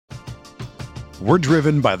We're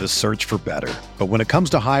driven by the search for better. But when it comes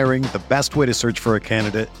to hiring, the best way to search for a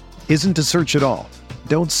candidate isn't to search at all.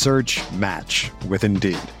 Don't search, match with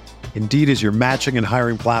Indeed. Indeed is your matching and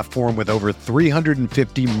hiring platform with over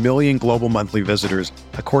 350 million global monthly visitors,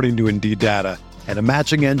 according to Indeed data, and a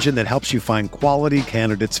matching engine that helps you find quality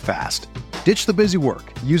candidates fast. Ditch the busy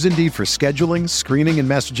work. Use Indeed for scheduling, screening, and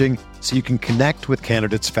messaging so you can connect with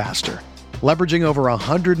candidates faster. Leveraging over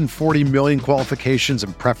 140 million qualifications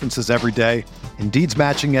and preferences every day, Indeed's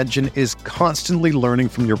matching engine is constantly learning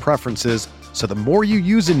from your preferences, so the more you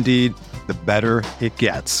use Indeed, the better it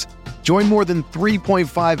gets. Join more than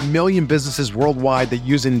 3.5 million businesses worldwide that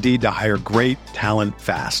use Indeed to hire great talent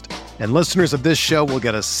fast. And listeners of this show will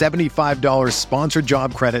get a $75 sponsored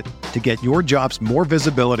job credit to get your jobs more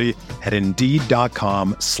visibility at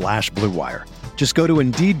Indeed.com/Blue Wire. Just go to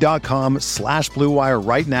Indeed.com/Blue Wire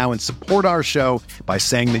right now and support our show by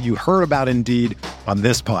saying that you heard about Indeed on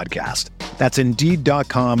this podcast. That's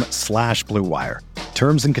Indeed.com/Blue Wire.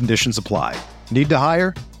 Terms and conditions apply. Need to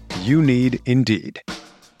hire? You need Indeed.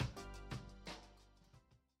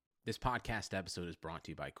 This podcast episode is brought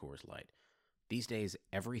to you by Coors Light. These days,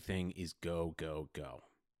 everything is go, go, go.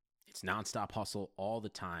 It's nonstop hustle all the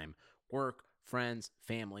time. Work, friends,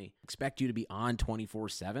 family, expect you to be on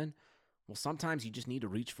 24/7. Well, sometimes you just need to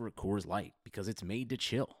reach for a Coors Light because it's made to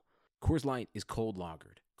chill. Coors Light is cold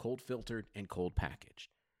lagered, cold filtered, and cold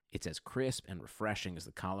packaged. It's as crisp and refreshing as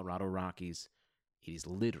the Colorado Rockies. It is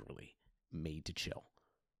literally made to chill.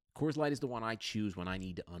 Coors Light is the one I choose when I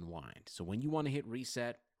need to unwind. So when you want to hit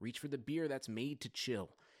reset, reach for the beer that's made to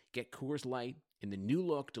chill. Get Coors Light in the new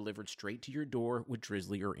look delivered straight to your door with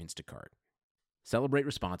Drizzly or Instacart. Celebrate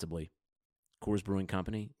responsibly. Coors Brewing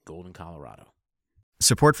Company, Golden, Colorado.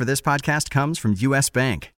 Support for this podcast comes from U.S.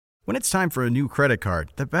 Bank. When it's time for a new credit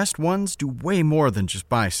card, the best ones do way more than just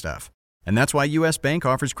buy stuff. And that's why U.S. Bank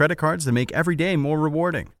offers credit cards that make every day more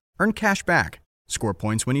rewarding. Earn cash back, score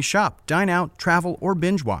points when you shop, dine out, travel, or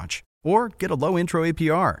binge watch, or get a low intro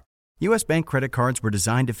APR. U.S. Bank credit cards were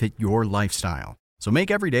designed to fit your lifestyle. So make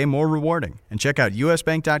every day more rewarding and check out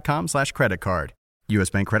usbank.com/credit card. U.S.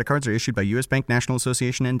 Bank credit cards are issued by U.S. Bank National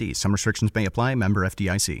Association ND. Some restrictions may apply. Member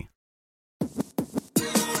FDIC.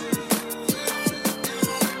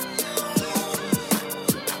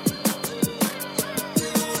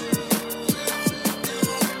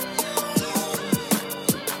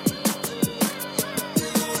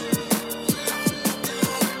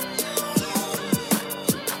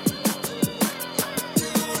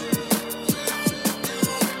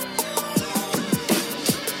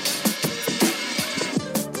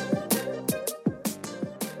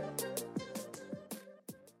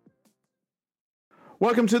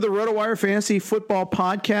 Welcome to the RotoWire Fantasy Football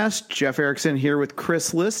Podcast. Jeff Erickson here with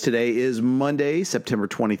Chris Liss. Today is Monday, September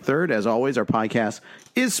 23rd. As always, our podcast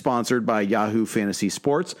is sponsored by Yahoo Fantasy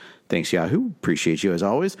Sports. Thanks, Yahoo. Appreciate you as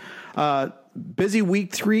always. Busy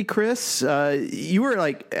week 3, Chris. You were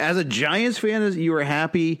like, as a Giants fan, you were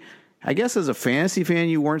happy. I guess as a fantasy fan,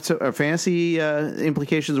 you weren't so. Fantasy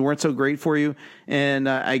implications weren't so great for you. And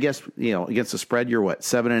I guess, you know, against the spread, you're what,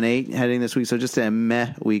 7-8 heading this week. So just a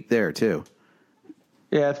meh week there too.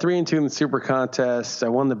 Yeah, 3-2 in the Super Contest. I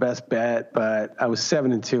won the best bet, but I was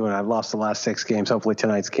 7-2, and I've lost the last 6 games. Hopefully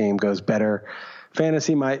tonight's game goes better.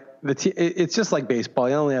 Fantasy, it's just like baseball.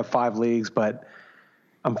 You only have 5 leagues, but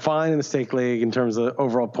I'm fine in the stake league in terms of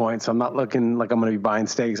overall points. I'm not looking like I'm going to be buying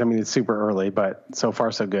stakes. I mean, it's super early, but so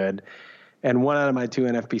far so good. And 1 out of my 2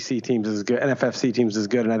 NFFC teams is good, and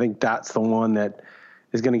I think that's the one that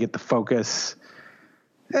is going to get the focus.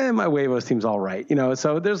 And my Wavos team's all right, you know.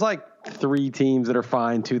 So there's like 3 teams that are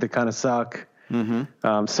fine, 2 that kind of suck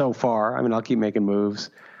so far. I mean, I'll keep making moves,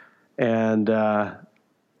 and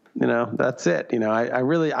you know, that's it. You know,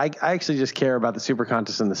 I actually just care about the Super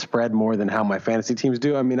Contest and the spread more than how my fantasy teams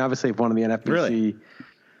do. I mean, obviously, if one of the NFBC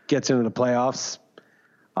gets into the playoffs,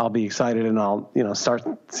 I'll be excited and I'll, you know, start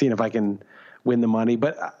seeing if I can win the money.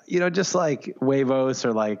 But you know, just like Wavos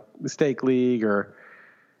or like the Stake League or,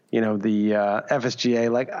 you know, the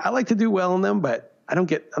FSGA, like I like to do well in them, but I'm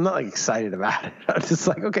not like excited about it. I'm just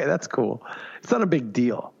like, okay, that's cool. It's not a big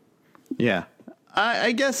deal. Yeah.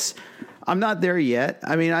 I guess I'm not there yet.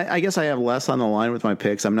 I mean, I guess I have less on the line with my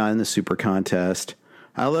picks. I'm not in the Super Contest.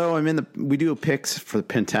 Although we do picks for the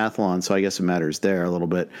pentathlon, so I guess it matters there a little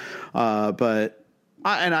bit. But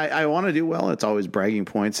I want to do well. It's always bragging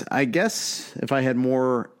points. I guess if I had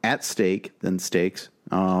more at stake than stakes,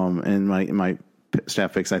 in my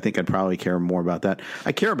staff picks, I think I'd probably care more about that.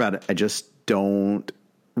 I care about it. I just don't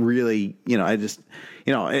really, you know,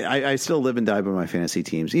 I still live and die by my fantasy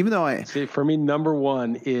teams, even though see, for me, number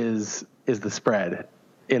one is the spread.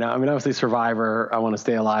 I mean, obviously Survivor, I want to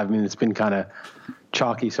stay alive. I mean, it's been kind of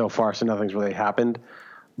chalky so far, so nothing's really happened.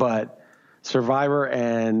 But Survivor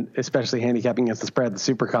and especially handicapping against the spread, the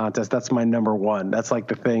Super Contest, that's my number one. That's like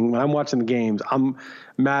the thing. When I'm watching the games, I'm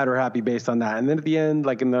mad or happy based on that. And then at the end,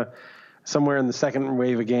 like somewhere in the second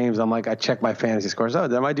wave of games, I'm like, I check my fantasy scores. Oh,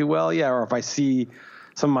 did I do well? Yeah. Or if I see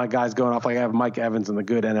some of my guys going off, like I have Mike Evans in the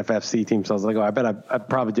good NFFC team. So I was like, I bet I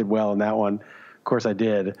probably did well in that one. Of course I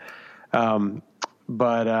did. But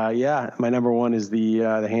my number one is the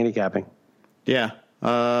handicapping. Yeah.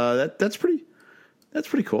 That's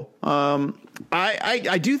pretty cool.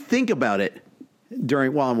 I do think about it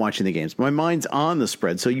while I'm watching the games. My mind's on the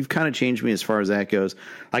spread, so you've kind of changed me as far as that goes.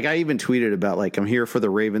 Like I even tweeted about like I'm here for the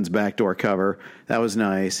Ravens backdoor cover. That was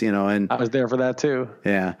nice, and I was there for that too.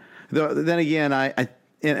 Yeah. Then again, I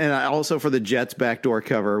also for the Jets backdoor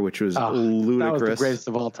cover, which was ludicrous. That was the greatest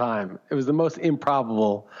of all time. It was the most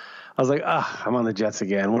improbable. I was like, I'm on the Jets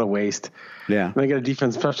again. What a waste. Yeah. And I get a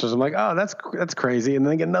defense specialist. I'm like, that's crazy. And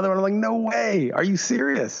then I get another one. I'm like, no way. Are you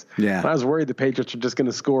serious? Yeah. And I was worried the Patriots were just going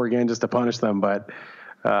to score again just to punish them, but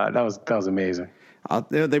that was amazing.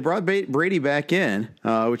 They brought Brady back in,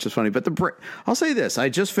 which is funny. But I'll say this: I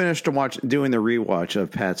just finished doing the rewatch of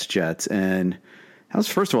Pats Jets, and that was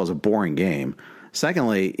first of all, it was a boring game.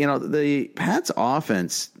 Secondly, the Pats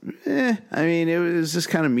offense, I mean, it was just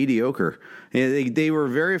kind of mediocre. They were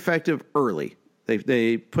very effective early.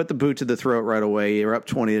 They put the boot to the throat right away. They were up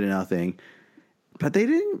 20-0. But they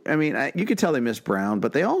didn't, I mean, you could tell they missed Brown,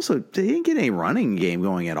 but they didn't get any running game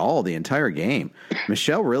going at all the entire game.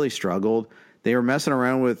 Michelle really struggled. They were messing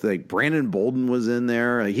around with, like, Brandon Bolden was in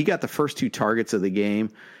there. He got the first 2 targets of the game.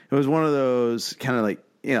 It was one of those kind of like,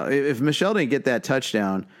 if Michelle didn't get that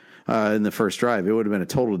touchdown in the first drive, it would have been a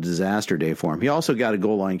total disaster day for him. He also got a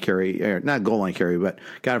goal line carry, not goal line carry, but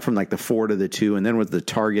got it from like the 4 to the 2, and then with the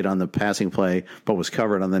target on the passing play, but was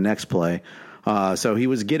covered on the next play. So he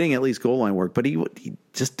was getting at least goal line work, but he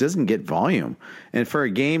just doesn't get volume. And for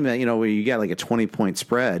a game that, where you got like a 20-point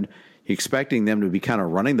spread, you're expecting them to be kind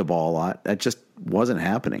of running the ball a lot. That just wasn't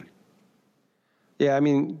happening. Yeah, I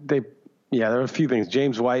mean, there were a few things.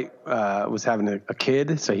 James White was having a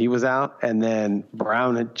kid, so he was out. And then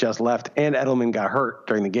Brown had just left, and Edelman got hurt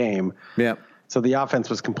during the game. Yeah. So the offense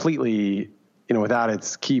was completely, without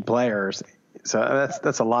its key players. So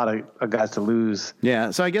that's a lot of guys to lose.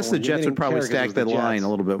 Yeah, so I guess the Jets would probably stack the line a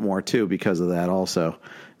little bit more, too, because of that also.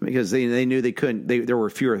 Because they knew they couldn't. There were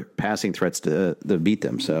fewer passing threats to beat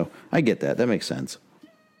them. So I get that. That makes sense.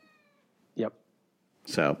 Yep.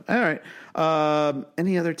 So, all right.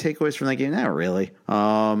 Any other takeaways from that game? Not really.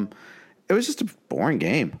 It was just a boring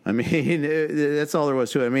game. I mean, that's all there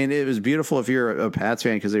was to it. I mean, it was beautiful if you're a Pats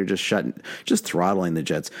fan because they were just throttling the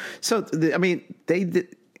Jets. So,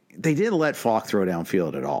 they didn't let Falk throw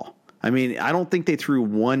downfield at all. I mean, I don't think they threw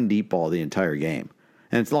one deep ball the entire game.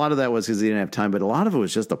 And a lot of that was because they didn't have time, but a lot of it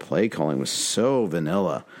was just the play calling was so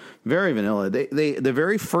vanilla, very vanilla. The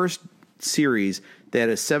very first series, they had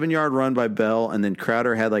a 7-yard run by Bell, and then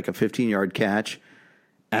Crowder had like a 15-yard catch.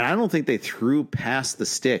 And I don't think they threw past the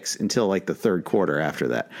sticks until like the third quarter after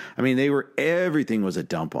that. I mean, everything was a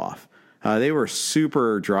dump off. They were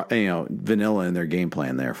super vanilla in their game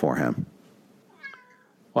plan there for him.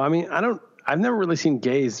 Well, I mean, I've never really seen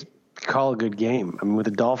Gaze call a good game. I mean, with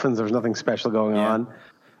the Dolphins, there was nothing special going on.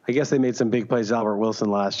 I guess they made some big plays, Albert Wilson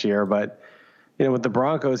last year, but with the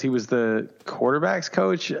Broncos, he was the quarterback's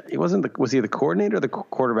coach. Was he the coordinator or the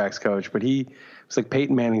quarterback's coach? But he was like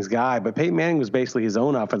Peyton Manning's guy. But Peyton Manning was basically his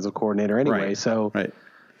own offensive coordinator anyway. Right. So, right.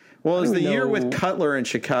 Well, it was the year with Cutler in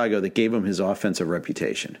Chicago that gave him his offensive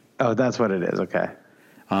reputation. Oh, that's what it is. Okay.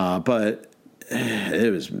 But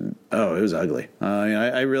it was ugly.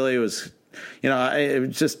 I really was.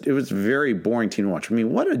 It was a very boring team to watch. I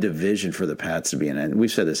mean, what a division for the Pats to be in. And we've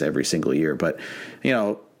said this every single year, but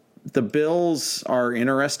the Bills are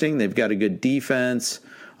interesting. They've got a good defense.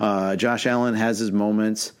 Josh Allen has his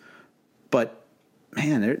moments, but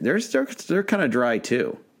man, they're kind of dry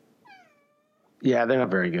too. Yeah, they're not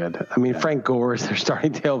very good. I mean, Frank Gore is their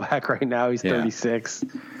starting tailback right now. He's 36.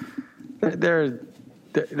 They're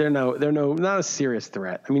not a serious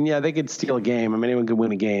threat. I mean, they could steal a game. I mean, anyone could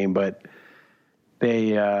win a game, but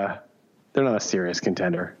they're not a serious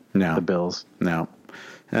contender. No, the Bills. No.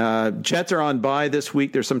 Jets are on bye this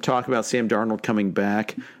week. There's some talk about Sam Darnold coming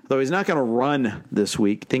back, though he's not going to run this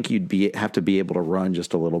week. I think you'd have to be able to run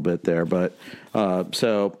just a little bit there, but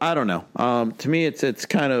so I don't know. To me, it's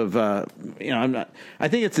kind of I'm not. I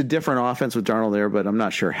think it's a different offense with Darnold there, but I'm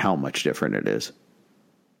not sure how much different it is.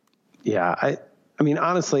 Yeah, I mean,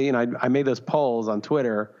 honestly, I made those polls on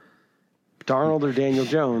Twitter. Darnold or Daniel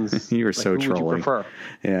Jones? You were so trolling. Would you prefer?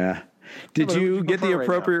 Yeah. Did you get the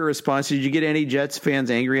appropriate response? Did you get any Jets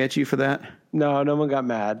fans angry at you for that? No one got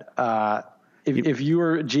mad. If you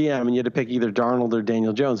were a GM and you had to pick either Darnold or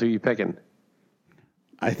Daniel Jones, who are you picking?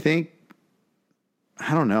 I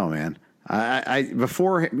don't know, man.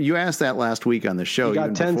 Before you asked that last week on the show, you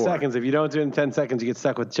got 10 seconds. If you don't do it in 10 seconds, you get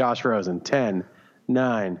stuck with Josh Rosen. 10,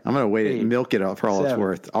 9. I'm going to wait and milk it out for all 7, it's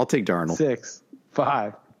worth. I'll take Darnold. 6,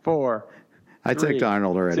 5, 4. I took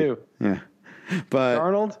Darnold already. 2. Yeah, but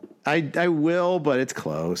Darnold. I will, but it's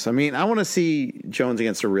close. I mean, I want to see Jones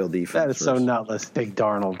against a real defense. That is so nutless. Take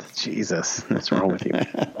Darnold. Jesus, what's wrong with you?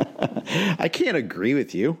 I can't agree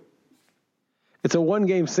with you. It's a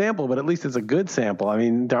 1-game sample, but at least it's a good sample. I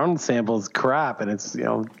mean, Darnold's sample is crap, and it's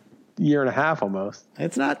year and a half almost.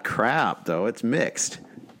 It's not crap though. It's mixed.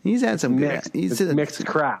 He's had some mixed. Mixed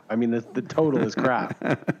crap. I mean, the total is crap.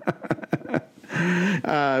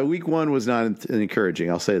 Week 1 was not encouraging.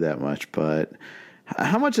 I'll say that much. But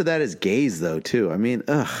how much of that is Gaze though, too? I mean,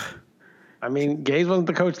 Gaze wasn't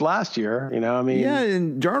the coach last year, Yeah,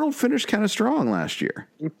 and Darnold finished kind of strong last year.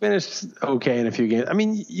 He finished okay in a few games. I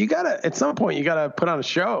mean, at some point, you got to put on a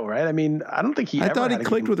show, right? I mean, I don't think he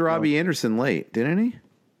clicked with Robbie Anderson late, didn't he?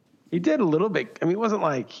 He did a little bit. I mean, it wasn't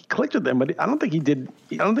like he clicked with them, but I don't think he did.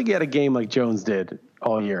 I don't think he had a game like Jones did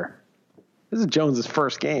all year. This is Jones's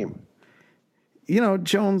first game.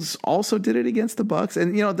 Jones also did it against the Bucs.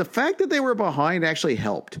 And, the fact that they were behind actually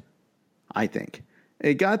helped, I think.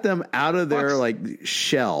 It got them out of their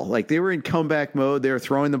shell. Like they were in comeback mode. They were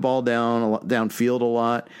throwing the ball downfield a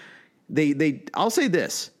lot. I'll say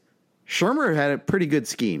this: Shurmur had a pretty good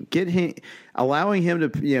scheme. Allowing him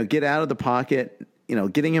to get out of the pocket.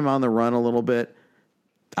 Getting him on the run a little bit.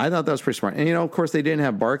 I thought that was pretty smart. And of course, they didn't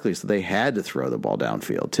have Barkley, so they had to throw the ball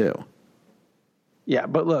downfield too. Yeah,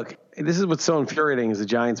 but look, this is what's so infuriating as a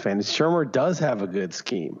Giants fan: is Shurmur does have a good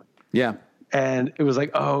scheme. Yeah. And it was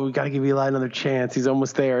like, oh, we got to give Eli another chance. He's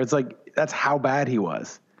almost there. It's like, that's how bad he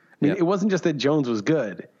was. I mean, It wasn't just that Jones was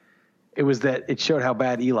good. It was that it showed how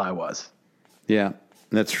bad Eli was. Yeah,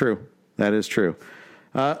 that's true. That is true.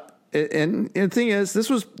 And the thing is, this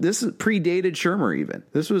predated Shurmur even.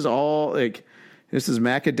 This was all this is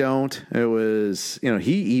McAdoo. It was,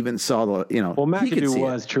 he even saw the, Well, McAdoo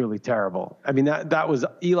was truly terrible. I mean, that was,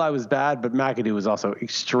 Eli was bad, but McAdoo was also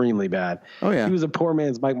extremely bad. Oh, yeah. He was a poor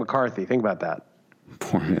man's Mike McCarthy. Think about that.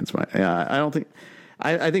 Poor man's Mike. Yeah,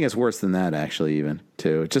 I think it's worse than that, actually, even,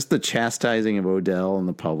 too. Just the chastising of Odell and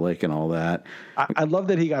the public and all that. I love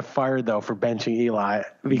that he got fired, though, for benching Eli.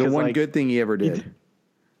 Because, the one good thing he ever did.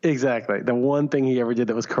 Exactly. The one thing he ever did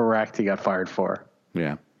that was correct, he got fired for.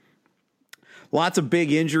 Yeah. Lots of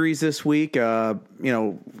big injuries this week. The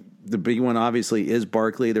big one obviously is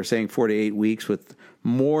Barkley. They're saying 4 to 8 weeks, with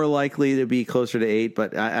more likely to be closer to 8.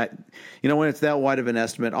 But when it's that wide of an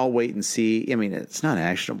estimate, I'll wait and see. I mean, it's not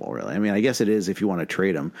actionable, really. I mean, I guess it is if you want to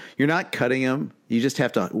trade him. You're not cutting him. You just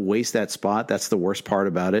have to waste that spot. That's the worst part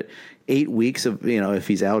about it. 8 weeks of, if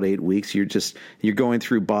he's out 8 weeks, you're going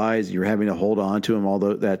through buys. You're having to hold on to him all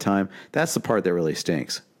that time. That's the part that really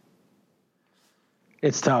stinks.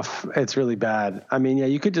 It's tough. It's really bad. I mean, yeah,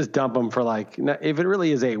 you could just dump them for if it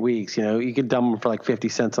really is 8 weeks, you could dump them for 50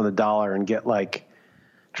 cents on the dollar and get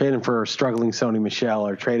trade him for struggling Sony Michel,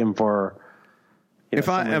 or trade him for. If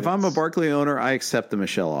I'm a Barkley owner, I accept the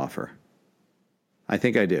Michel offer. I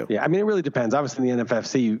think I do. Yeah, I mean, it really depends. Obviously, in the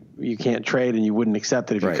NFFC, you can't trade, and you wouldn't accept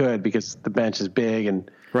it if you could, because the bench is big and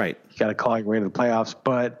you got to call your way to the playoffs.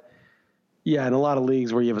 But yeah, in a lot of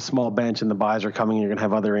leagues where you have a small bench and the buys are coming, and you're going to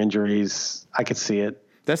have other injuries. I could see it.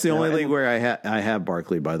 That's the only league where I have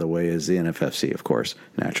Barkley, by the way, is the NFFC, of course,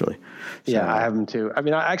 naturally. So, yeah, I have him too. I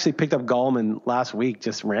mean, I actually picked up Gallman last week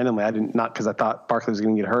just randomly. Not because I thought Barkley was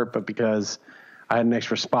going to get hurt, but because I had an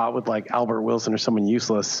extra spot with Albert Wilson or someone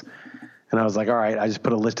useless. And I was like, all right, I just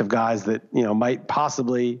put a list of guys that, might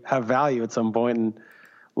possibly have value at some point. And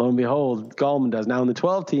lo and behold, Gallman does. Now in the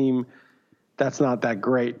 12 team, that's not that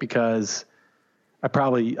great, because I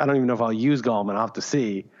don't even know if I'll use Gallman. I'll have to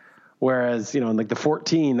see. Whereas, in the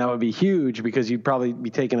 14, that would be huge, because you'd probably be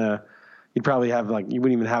you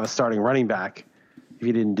wouldn't even have a starting running back if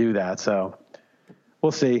you didn't do that. So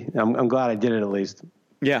we'll see. I'm glad I did it at least.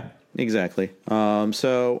 Yeah, exactly.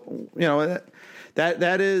 So,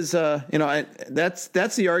 that is,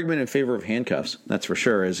 that's the argument in favor of handcuffs. That's for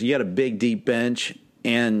sure. Is you got a big, deep bench,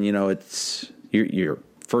 and, it's your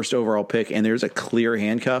first overall pick, and there's a clear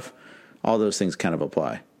handcuff. All those things kind of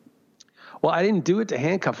apply. Well, I didn't do it to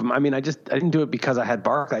handcuff him. I mean, I didn't do it because I had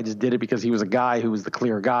Barkley. I just did it because he was a guy who was the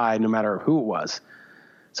clear guy, no matter who it was.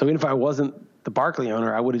 So even if I wasn't the Barkley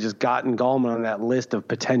owner, I would have just gotten Gallman on that list of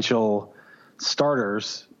potential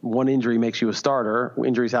starters. One injury makes you a starter.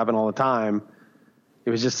 Injuries happen all the time. It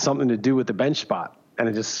was just something to do with the bench spot. And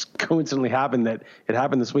it just coincidentally happened that it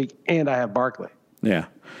happened this week, and I have Barkley. Yeah,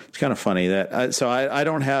 it's kind of funny that. So I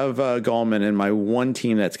don't have Gallman in my one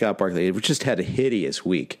team that's got Barkley. It just had a hideous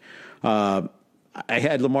week. I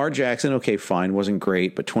had Lamar Jackson. Okay, fine, wasn't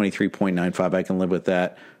great, but 23.95. I can live with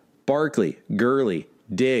that. Barkley, Gurley,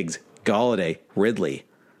 Diggs, Galladay, Ridley,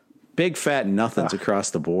 big fat nothings across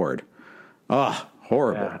the board. Oh,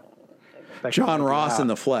 horrible. Yeah. John Ross in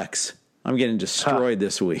the flex. I'm getting destroyed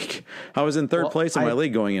this week. I was in third place in my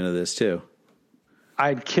league going into this, too. I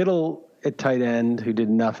had Kittle at tight end who did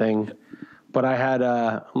nothing, but I had,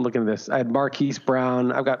 I'm looking at this. I had Marquise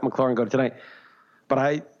Brown. I've got McLaurin go to tonight, but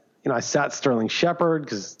I sat Sterling Shepard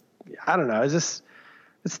because I don't know. It's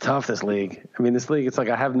tough, this league. I mean, this league, it's like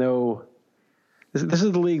I have no, this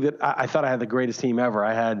is the league that I thought I had the greatest team ever.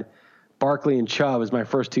 I had Barkley and Chubb as my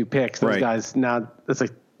first two picks. Those guys now, it's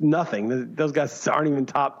like nothing. Those guys aren't even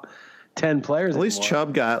top 10 players. At least anymore.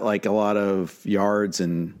 Chubb got like a lot of yards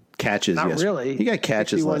and catches. Not really. He got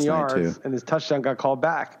catches last night too, and his touchdown got called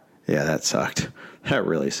back. Yeah, that sucked. That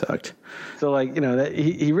really sucked. So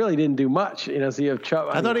he really didn't do much. So you have Chubb.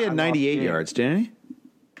 I thought he had 98 yards, didn't he?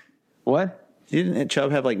 What? Didn't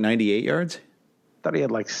Chubb have like 98 yards? I thought he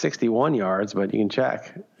had like 61 yards, but you can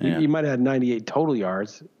check. Yeah. He might have had 98 total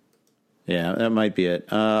yards. Yeah, that might be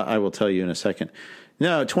it. I will tell you in a second.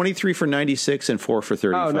 No, 23 for 96 and 4 for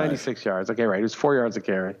 35. Oh, 96 yards. Okay, right. It was 4 yards a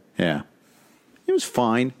carry. Yeah. It was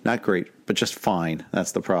fine. Not great, but just fine.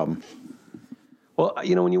 That's the problem. Well,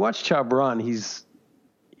 when you watch Chubb run, he's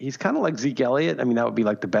kind of like Zeke Elliott. I mean, that would be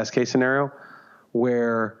like the best case scenario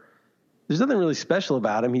where there's nothing really special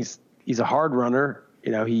about him. He's a hard runner.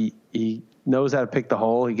 He knows how to pick the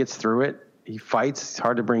hole. He gets through it. He fights. He's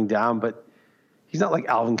hard to bring down, but he's not like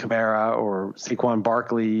Alvin Kamara or Saquon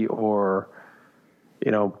Barkley or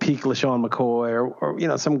peak LaShawn McCoy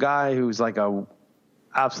or some guy who's like a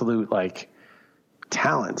absolute like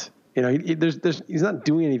talent. He's not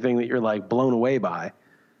doing anything that you're like blown away by.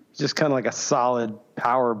 He's just kind of like a solid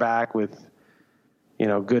power back with,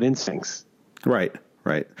 good instincts. Right.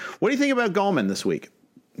 What do you think about Gallman this week?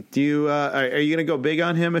 Do you are you going to go big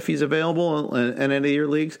on him if he's available in any of your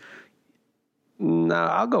leagues? No,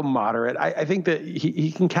 I'll go moderate. I think that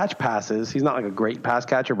he can catch passes. He's not like a great pass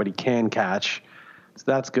catcher, but he can catch. So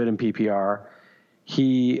that's good in PPR.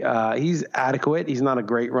 He's adequate. He's not a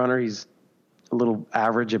great runner. He's a little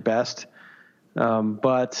average at best.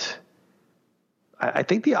 But I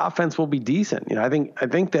think the offense will be decent. I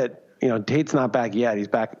think that, Tate's not back yet. He's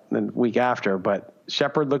back the week after, but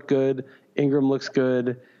Shepard looked good. Ingram looks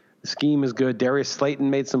good. The scheme is good. Darius Slayton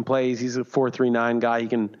made some plays. He's a 4-3-9 guy. He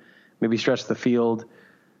can maybe stretch the field.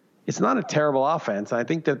 It's not a terrible offense. I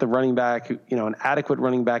think that the running back, an adequate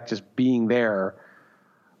running back just being there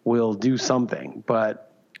will do something.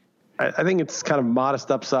 But I think it's kind of modest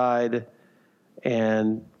upside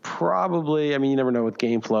and probably, you never know with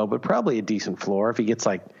game flow, but probably a decent floor. If he gets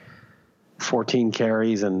like 14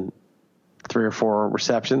 carries and 3 or 4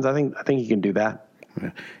 receptions, I think he can do that.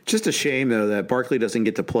 Just a shame, though, that Barkley doesn't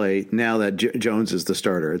get to play now that Jones is the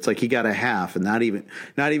starter. It's like he got a half and not even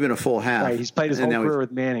a full half. Right, he's played his whole career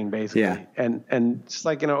with Manning, basically. Yeah. And just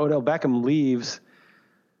like, Odell Beckham leaves,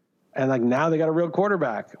 and like now they got a real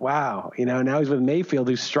quarterback. Wow. Now he's with Mayfield,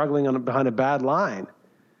 who's struggling behind a bad line.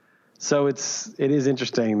 So it is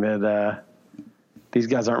interesting that these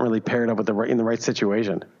guys aren't really paired up in the right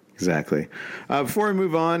situation. Exactly. Before we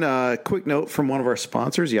move on, a quick note from one of our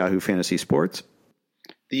sponsors, Yahoo Fantasy Sports.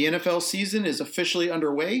 The NFL season is officially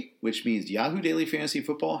underway, which means Yahoo Daily Fantasy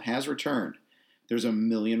Football has returned. There's a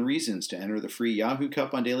million reasons to enter the free Yahoo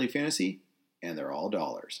Cup on Daily Fantasy, and they're all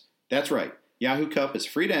dollars. That's right. Yahoo Cup is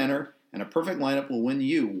free to enter, and a perfect lineup will win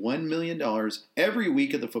you $1 million every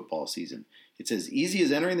week of the football season. It's as easy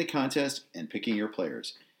as entering the contest and picking your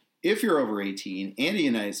players. If you're over 18 and a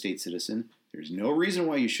United States citizen, there's no reason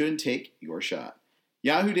why you shouldn't take your shot.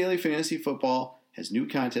 Yahoo Daily Fantasy Football has new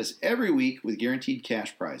contests every week with guaranteed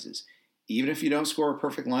cash prizes. Even if you don't score a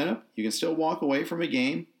perfect lineup, you can still walk away from a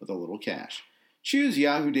game with a little cash. Choose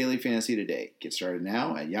Yahoo Daily Fantasy today. Get started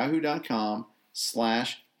now at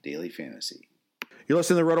yahoo.com/dailyfantasy. You're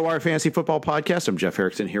listening to the RotoWire Fantasy Football Podcast. I'm Jeff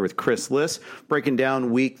Erickson here with Chris Liss, breaking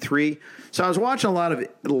down Week 3. So I was watching a lot of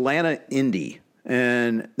Atlanta-Indy,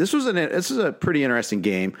 and this is a pretty interesting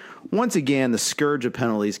game. Once again, the scourge of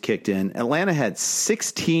penalties kicked in. Atlanta had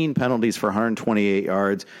 16 penalties for 128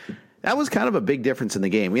 yards. That was kind of a big difference in the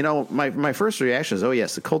game. My first reaction is, oh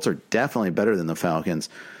yes, the Colts are definitely better than the Falcons.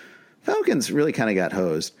 Falcons really kind of got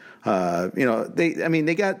hosed. They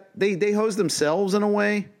hosed themselves in a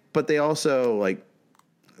way, but they also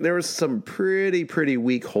there was some pretty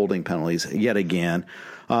weak holding penalties yet again.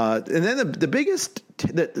 And then the biggest,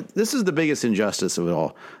 this is the biggest injustice of it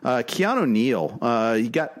all. Keanu Neal, he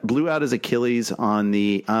blew out his Achilles on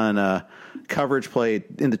a coverage play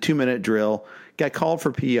in the 2-minute drill. Got called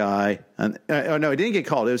for PI. And no, he didn't get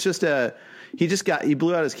called. It was just he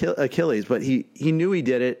blew out his Achilles, but he knew he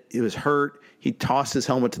did it. He was hurt. He tossed his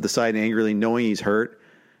helmet to the side angrily, knowing he's hurt.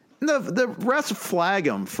 And the refs flag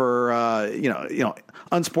him for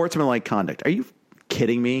unsportsmanlike conduct. Are you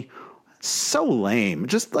kidding me? So lame.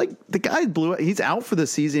 Just like the guy he's out for the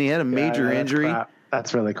season. He had a major injury.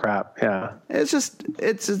 That's really crap. Yeah. It's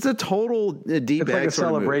a total D-bag. It's like a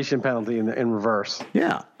celebration penalty in reverse.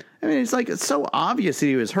 Yeah. I mean, it's so obvious that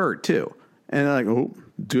he was hurt too. And they're like,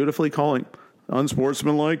 dutifully calling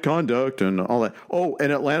unsportsmanlike conduct and all that. Oh,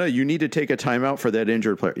 and Atlanta, you need to take a timeout for that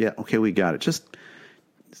injured player. Yeah. Okay. We got it. Just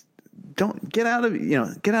don't get out of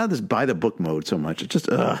this by the book mode so much. It's just,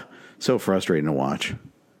 so frustrating to watch.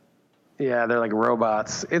 Yeah, they're like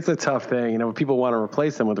robots. It's a tough thing. People want to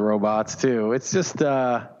replace them with robots too. It's just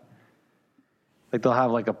like they'll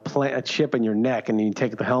have like a chip in your neck, and you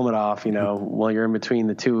take the helmet off, while you're in between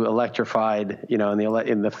the two electrified, in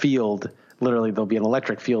the field. Literally, there'll be an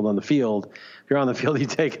electric field on the field. If you're on the field, you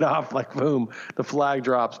take it off, like boom, the flag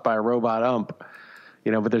drops by a robot ump.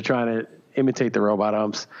 But they're trying to imitate the robot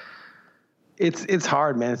umps. It's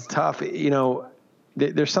hard, man. It's tough.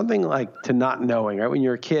 There's something like to not knowing, right? When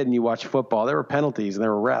you're a kid and you watch football, there were penalties and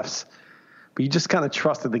there were refs, but you just kind of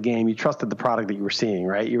trusted the game. You trusted the product that you were seeing,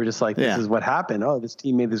 right? You were just like, this is what happened. Oh, this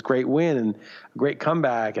team made this great win and a great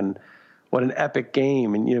comeback, and what an epic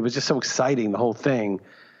game. And, it was just so exciting, the whole thing.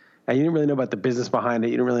 And you didn't really know about the business behind it.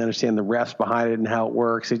 You didn't really understand the refs behind it and how it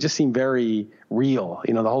works. It just seemed very real.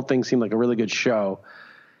 The whole thing seemed like a really good show.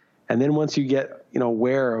 And then once you get,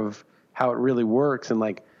 aware of how it really works and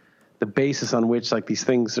like the basis on which like these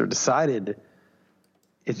things are decided,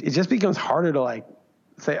 it just becomes harder to like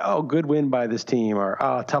say, oh, good win by this team, or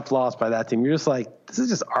oh, tough loss by that team. You're just like, this is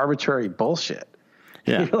just arbitrary bullshit.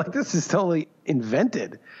 Yeah. You're like, this is totally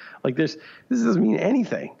invented. Like this doesn't mean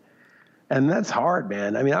anything. And that's hard,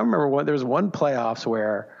 man. I mean, I remember there was one playoffs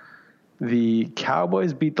where the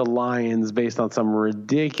Cowboys beat the Lions based on some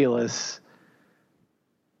ridiculous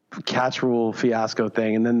catch rule fiasco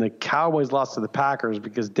thing. And then the Cowboys lost to the Packers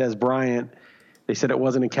because Des Bryant, they said it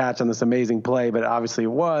wasn't a catch on this amazing play, but obviously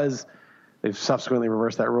it was. They've subsequently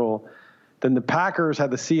reversed that rule. Then the Packers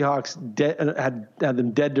had the Seahawks had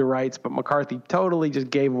them dead to rights, but McCarthy totally just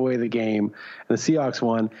gave away the game, and the Seahawks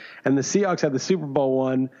won. And the Seahawks had the Super Bowl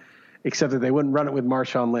one, except that they wouldn't run it with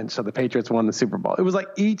Marshawn Lynch, so the Patriots won the Super Bowl. It was like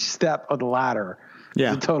each step of the ladder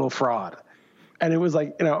was a total fraud. And it was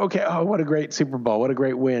like, okay, oh, what a great Super Bowl. What a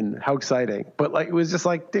great win. How exciting. But like, it was just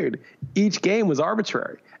like, dude, each game was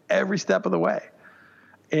arbitrary every step of the way.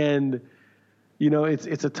 And,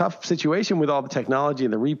 it's a tough situation with all the technology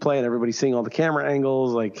and the replay and everybody seeing all the camera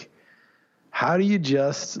angles. Like, how do you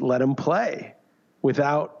just let them play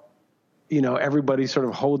without, everybody sort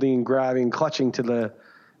of holding, grabbing, clutching to the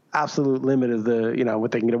absolute limit of the, what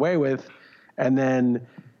they can get away with. And then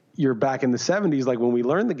you're back in the 70s, like when we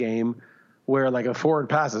learned the game, where like a forward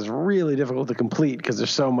pass is really difficult to complete because there's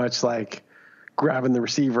so much like grabbing the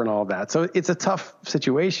receiver and all of that. So it's a tough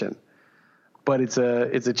situation, but it's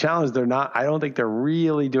a challenge. I don't think they're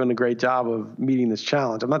really doing a great job of meeting this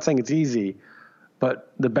challenge. I'm not saying it's easy,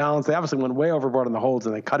 but the balance, they obviously went way overboard on the holds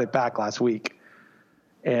and they cut it back last week.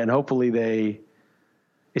 And hopefully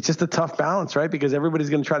it's just a tough balance, right? Because everybody's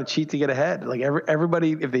going to try to cheat to get ahead. Like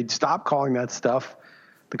everybody, if they stop calling that stuff,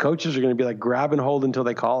 the coaches are going to be like grab and hold until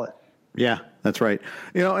they call it. Yeah, that's right.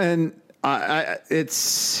 And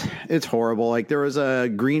it's horrible. Like there was a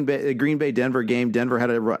Green Bay Denver game. Denver had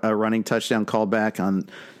a running touchdown call back on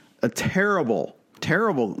a terrible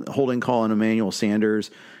holding call on Emmanuel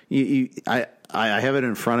Sanders. I have it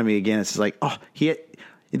in front of me again. It's like, oh, he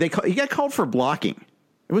got called for blocking.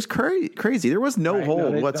 It was crazy. There was no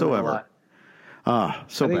hold whatsoever. So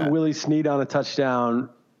I think bad. Willie Snead on a touchdown.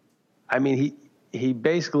 I mean, he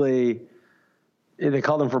basically. They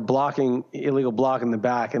called him for blocking, illegal block in the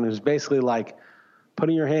back, and it was basically like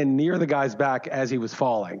putting your hand near the guy's back as he was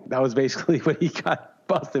falling. That was basically what he got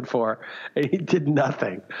busted for, and he did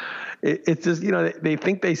nothing. It's just, they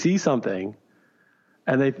think they see something,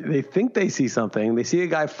 and they think they see something. They see a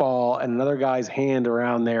guy fall and another guy's hand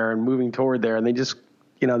around there and moving toward there, and they just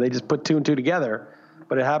put two and two together,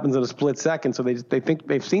 but it happens in a split second, so they think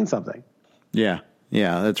they've seen something.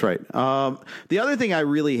 Yeah, that's right. The other thing I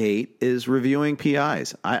really hate is reviewing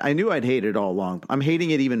PIs. I knew I'd hate it all along. I'm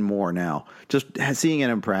hating it even more now. Just seeing it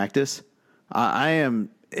in practice.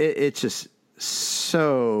 It's just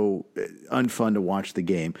so unfun to watch the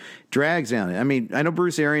game. Drags down. I mean, I know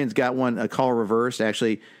Bruce Arians got a call reversed,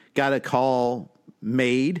 actually got a call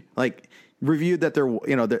made, like reviewed that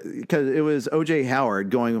because it was O.J. Howard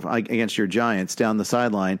going against your Giants down the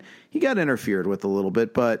sideline. He got interfered with a little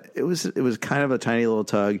bit, but it was kind of a tiny little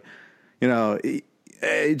tug. It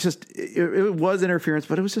was interference,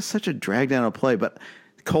 but it was just such a drag down of play. But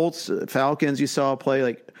Colts, Falcons, you saw a play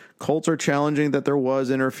like Colts are challenging that there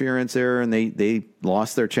was interference there, and they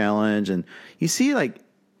lost their challenge. And you see, like,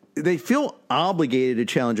 they feel obligated to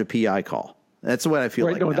challenge a PI call. That's what I feel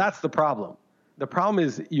like. No, that's the problem. The problem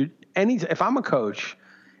is if I'm a coach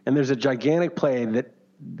and there's a gigantic play that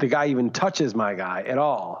the guy even touches my guy at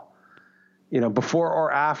all, before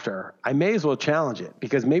or after, I may as well challenge it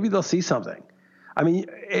because maybe they'll see something. I mean,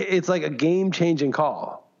 it's like a game-changing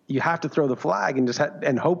call. You have to throw the flag and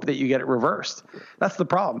and hope that you get it reversed. That's the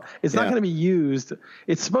problem. It's not going to be used.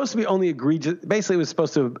 It's supposed to be only egregious. Basically, it was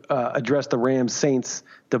supposed to address the Rams-Saints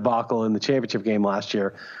debacle in the championship game last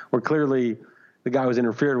year, where clearly the guy was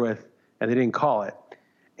interfered with and they didn't call it.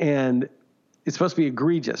 And it's supposed to be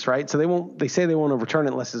egregious, right? So they say they won't overturn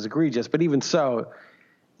it unless it's egregious. But even so,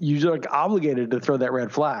 you're like obligated to throw that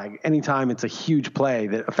red flag anytime it's a huge play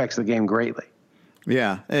that affects the game greatly.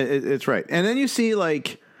 Yeah, it's right. And then you see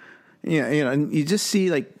and you just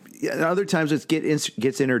see other times it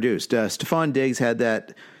gets introduced. Stephon Diggs had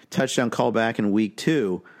that touchdown call back in week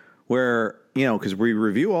 2 where, because we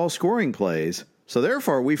review all scoring plays. So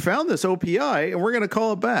therefore we found this OPI and we're going to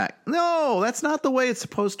call it back. No, that's not the way it's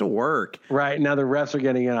supposed to work. Right. Now the refs are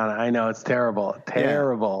getting in on it. I know it's terrible.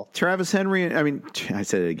 Terrible. Yeah. Travis Henry. I mean, I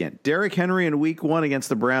said it again. Derrick Henry in week 1 against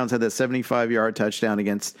the Browns had that 75-yard touchdown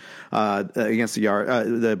against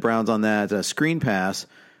the Browns on that screen pass.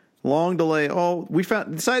 Long delay. Oh, we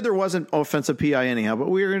decided there wasn't offensive PI anyhow, but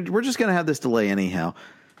we're just going to have this delay anyhow.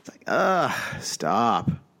 It's like,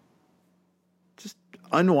 stop. Just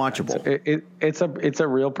unwatchable. It's a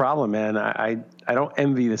real problem, man. I don't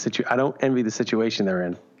envy the situation they're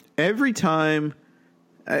in. Every time,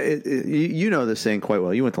 you know this saying quite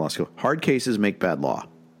well. You went to law school. Hard cases make bad law,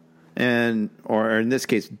 or in this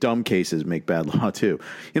case, dumb cases make bad law too.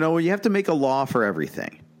 Where you have to make a law for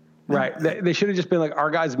everything. Right. They should have just been like, our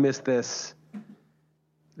guys missed this.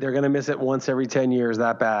 They're going to miss it once every 10 years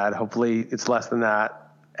that bad. Hopefully it's less than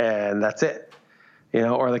that. And that's it.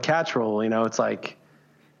 Or the catch rule, it's like,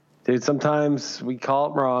 dude, sometimes we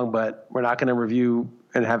call it wrong, but we're not going to review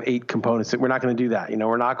and have 8 components. We're not going to do that.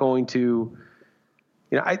 We're not going to,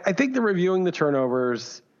 I think the reviewing the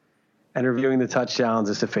turnovers and reviewing the touchdowns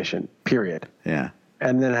is sufficient, period. Yeah.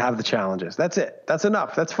 And then have the challenges. That's it. That's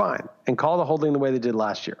enough. That's fine. And call the holding the way they did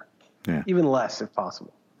last year. Yeah. Even less if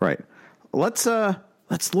possible. Right. Let's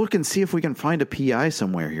look and see if we can find a PI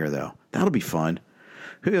somewhere here, though. That'll be fun.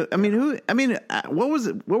 What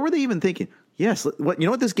were they even thinking? Yes.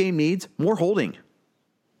 What this game needs? More holding.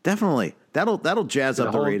 Definitely. That'll jazz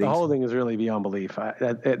up the ratings. The holding is really beyond belief.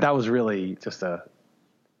 That was really just a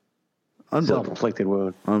self-inflicted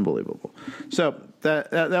wound. Unbelievable. So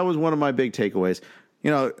that was one of my big takeaways.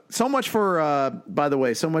 So much for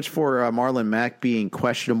Marlon Mack being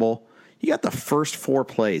questionable. He got the first 4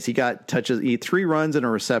 plays. He got touches. He had 3 runs and a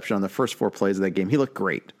reception on the first 4 plays of that game. He looked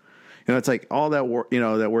great. It's like all that,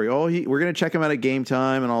 that worry. We're going to check him out at game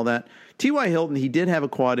time and all that. T.Y. Hilton, he did have a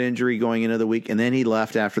quad injury going into the week, and then he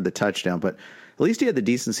left after the touchdown. But at least he had the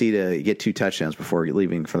decency to get 2 touchdowns before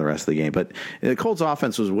leaving for the rest of the game. But the Colts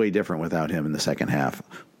offense was way different without him in the second half.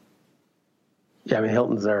 Yeah, I mean,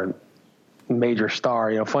 Hilton's their major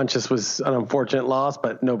star. Funchess was an unfortunate loss,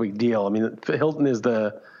 but no big deal. I mean, Hilton is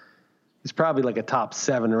he's probably like a top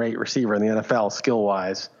 7 or 8 receiver in the NFL skill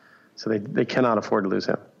wise. So they cannot afford to lose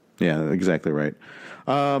him. Yeah, exactly right.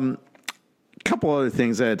 Couple other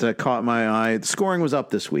things that caught my eye. The scoring was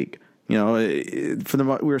up this week. We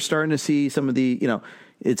were starting to see some of the,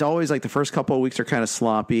 it's always like the first couple of weeks are kind of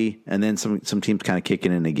sloppy, and then some teams kind of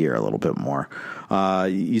kicking into gear a little bit more.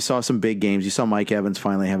 You saw some big games. You saw Mike Evans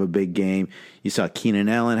finally have a big game. You saw Keenan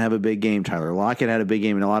Allen have a big game. Tyler Lockett had a big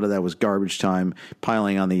game, and a lot of that was garbage time,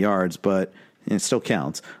 piling on the yards, but it still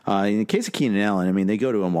counts. In the case of Keenan Allen, I mean, they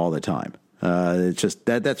go to him all the time. It's just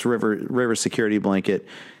that's River security blanket.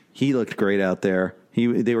 He looked great out there.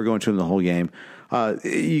 They were going to him the whole game.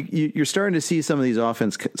 You're starting to see some of these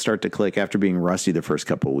offense start to click after being rusty the first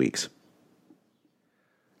couple of weeks.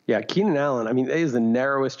 Yeah, Keenan Allen, I mean, it is the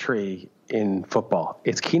narrowest tree in football.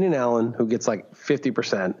 It's Keenan Allen who gets like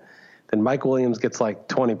 50%. Then Mike Williams gets like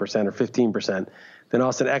 20% or 15%. Then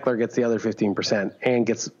Austin Eckler gets the other 15% and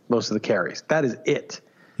gets most of the carries. That is it.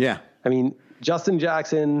 Yeah. I mean, Justin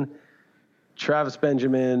Jackson, Travis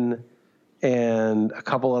Benjamin, and a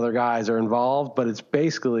couple other guys are involved, but it's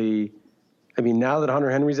basically, I mean, now that Hunter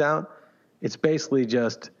Henry's out, it's basically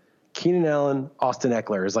just Keenan Allen, Austin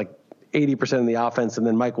Eckler is like 80% of the offense, and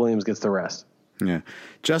then Mike Williams gets the rest. Yeah.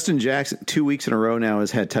 Justin Jackson, 2 weeks in a row now,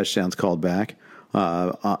 has had touchdowns called back.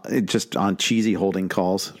 Just on cheesy holding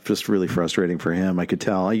calls, just really frustrating for him. I could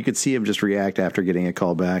tell. You could see him just react after getting a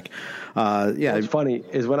call back. Yeah. What's funny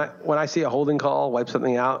is when I see a holding call, wipe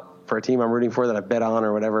something out for a team I'm rooting for that I bet on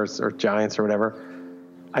or whatever, or Giants or whatever,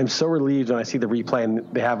 I'm so relieved when I see the replay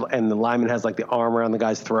and the lineman has like the arm around the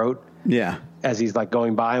guy's throat. Yeah. As he's like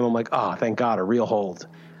going by him, I'm like, oh, thank God, a real hold.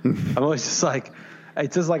 I'm always just like,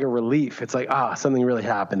 it's just like a relief. It's like, something really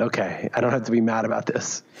happened. Okay, I don't have to be mad about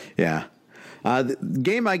this. Yeah. The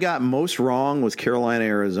game I got most wrong was Carolina,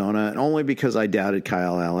 Arizona, and only because I doubted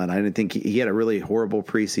Kyle Allen. I didn't think he had a really horrible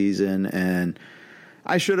preseason, and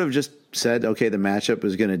I should have just said, okay, the matchup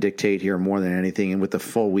is going to dictate here more than anything, and with the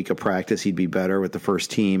full week of practice, he'd be better with the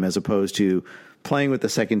first team as opposed to playing with the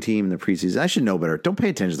second team in the preseason. I should know better. Don't pay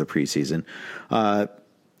attention to the preseason.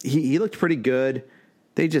 He looked pretty good.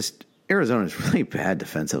 Arizona's really bad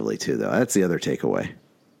defensively too, though. That's the other takeaway.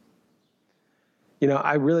 You know,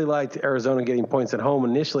 I really liked Arizona getting points at home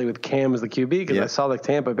initially with Cam as the QB because I saw the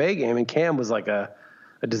Tampa Bay game and Cam was like a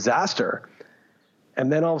disaster.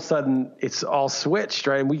 And then all of a sudden it's all switched,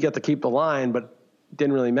 right? And we get to keep the line, but it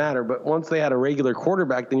didn't really matter. But once they had a regular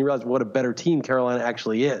quarterback, then you realize what a better team Carolina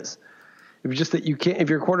actually is. It's just that you can't, if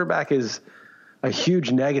your quarterback is a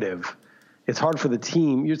huge negative, it's hard for the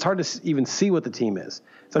team. It's hard to even see what the team is.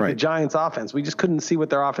 It's like the Giants offense. We just couldn't see what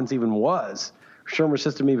their offense even was. Shermer's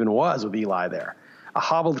system even was with Eli there. A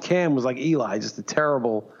hobbled Cam was like Eli, just a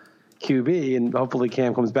terrible QB, and hopefully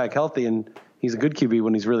Cam comes back healthy, and he's a good QB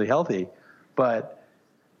when he's really healthy. But,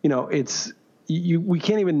 you know, we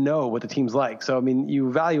can't even know what the team's like. So, I mean, you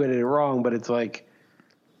evaluated it wrong, but it's like,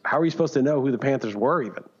 how are you supposed to know who the Panthers were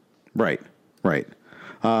even? Right.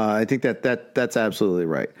 I think that's absolutely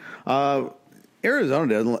right.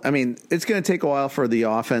 Arizona, it's going to take a while for the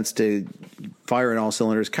offense to fire in all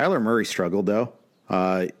cylinders. Kyler Murray struggled, though.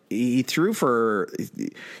 He threw for,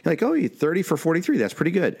 like, 30 for 43. That's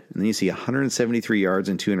pretty good. And then you see 173 yards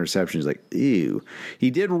and 2 interceptions. Like, ew. He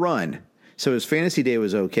did run. So his fantasy day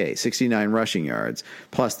was okay. 69 rushing yards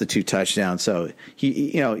plus the 2 touchdowns. So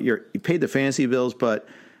you paid the fantasy bills, but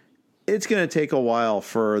it's going to take a while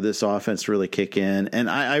for this offense to really kick in. And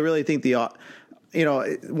I really think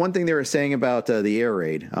one thing they were saying about the air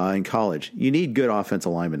raid in college, you need good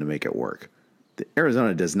offensive linemen to make it work.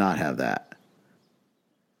 Arizona does not have that.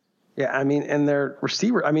 Yeah, I mean, and their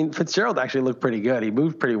receiver, Fitzgerald actually looked pretty good. He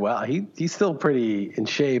moved pretty well. He's still pretty in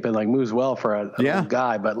shape and like moves well for a little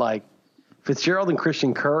guy. But like Fitzgerald and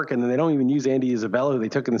Christian Kirk, and then they don't even use Andy Isabella, who they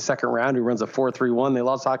took in the second round, who runs a 4.31. They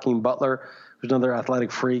lost Hakeem Butler, who's another athletic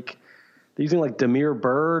freak. They're using like Demir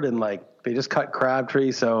Bird, and like they just cut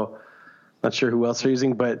Crabtree, so not sure who else they're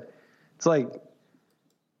using. But it's like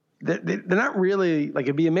they're not really like,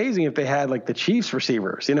 it'd be amazing if they had like the Chiefs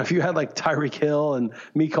receivers. You know, if you had like Tyreek Hill and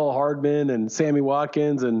Mecole Hardman and Sammy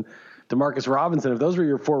Watkins and Demarcus Robinson, if those were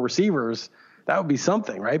your 4 receivers, that would be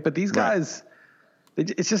something, right? But these guys,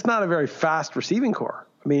 it's just not a very fast receiving core.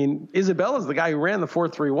 I mean, Isabella's the guy who ran the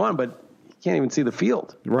 4.31, but he can't even see the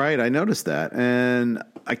field. Right, I noticed that, and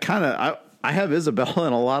I have Isabella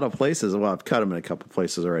in a lot of places. Well, I've cut him in a couple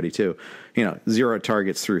places already too. 0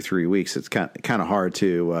 targets through 3 weeks. It's kind of hard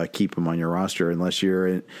to keep him on your roster unless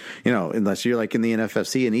you're unless you're like in the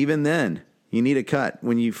NFFC, and even then you need a cut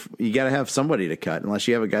when you got to have somebody to cut unless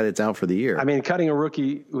you have a guy that's out for the year. I mean, cutting a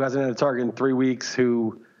rookie who hasn't had a target in 3 weeks,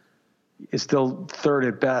 who is still third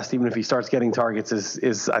at best, even if he starts getting targets,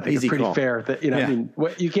 is I think pretty call. Fair. That I mean,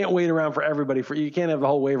 you can't wait around for everybody. You can't have the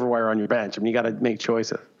whole waiver wire on your bench. I mean, you got to make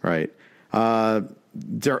choices. Right.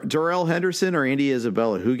 Darrell Henderson or Andy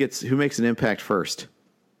Isabella, who makes an impact first?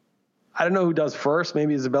 I don't know who does first.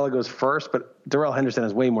 Maybe Isabella goes first, but Darrell Henderson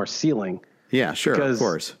has way more ceiling. Yeah, sure, of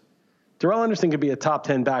course. Darrell Henderson could be a top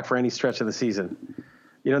 10 back for any stretch of the season.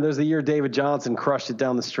 There's the year David Johnson crushed it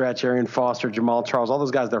down the stretch, Arian Foster, Jamal Charles, all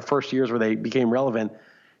those guys, their first years where they became relevant.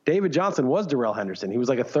 David Johnson was Darrell Henderson. He was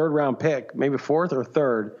like a 3rd round pick, maybe 4th or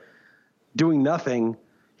 3rd, doing nothing.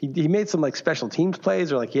 He made some like special teams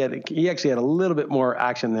plays, or like he actually had a little bit more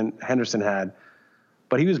action than Henderson had,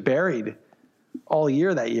 but he was buried all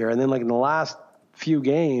year that year. And then like in the last few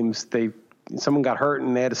games, someone got hurt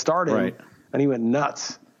and they had to start him, and he went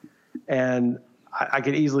nuts. And I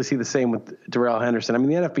could easily see the same with Darrell Henderson. I mean,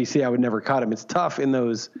 the NFBC, I would never cut him. It's tough in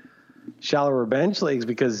those shallower bench leagues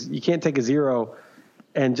because you can't take a 0.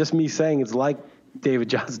 And just me saying it's like David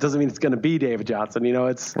Johnson doesn't mean it's going to be David Johnson.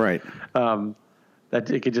 It's right. that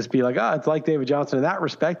it could just be like, it's like David Johnson in that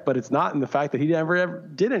respect, but it's not in the fact that he never ever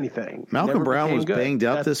did anything. Malcolm Brown was banged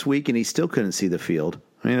up this week, and he still couldn't see the field.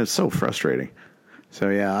 I mean, it's so frustrating. So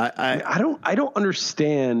yeah, I don't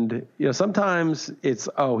understand. Sometimes it's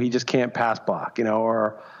he just can't pass block,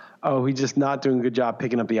 or he's just not doing a good job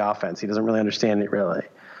picking up the offense. He doesn't really understand it really.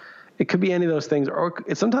 It could be any of those things, or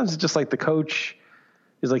sometimes it's just like the coach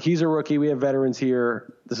is like, he's a rookie, we have veterans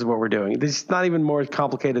here, this is what we're doing. It's not even more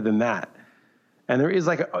complicated than that. And there is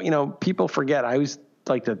people forget. I always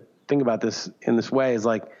like to think about this in this way, is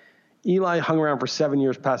like Eli hung around for 7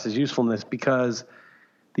 years past his usefulness because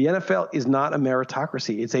the NFL is not a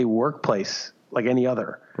meritocracy. It's a workplace like any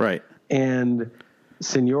other. Right. And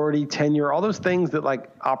seniority, tenure, all those things that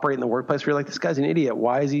operate in the workplace where you're like, this guy's an idiot.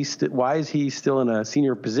 Why is he still in a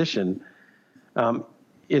senior position?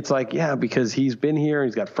 It's like, because he's been here,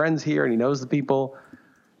 he's got friends here, and he knows the people.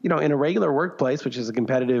 In a regular workplace, which is a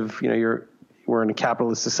competitive, we're in a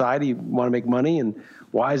capitalist society, you want to make money, and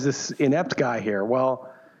why is this inept guy here? Well,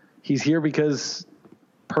 he's here because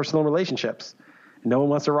personal relationships. No one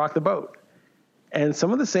wants to rock the boat. And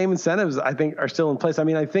some of the same incentives, I think, are still in place. I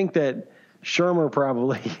mean, I think that Shermer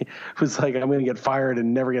probably was like, I'm going to get fired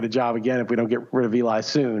and never get a job again if we don't get rid of Eli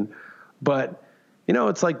soon. But,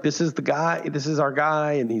 it's like, this is the guy, this is our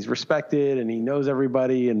guy, and he's respected, and he knows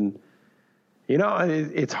everybody. And,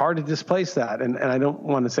 it's hard to displace that. And I don't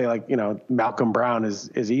want to say Malcolm Brown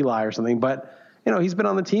is Eli or something, but, he's been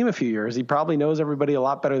on the team a few years. He probably knows everybody a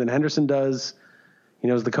lot better than Henderson does. He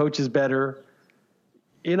knows the coaches better.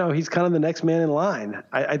 He's kind of the next man in line.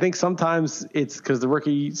 I think sometimes it's because the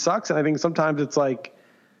rookie sucks, and I think sometimes it's like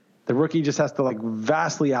the rookie just has to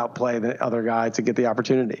vastly outplay the other guy to get the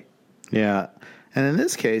opportunity. Yeah. And in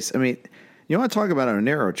this case, I mean, you want to talk about a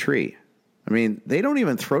narrow tree. I mean, they don't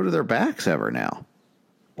even throw to their backs ever now.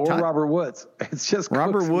 Or Robert Woods. It's just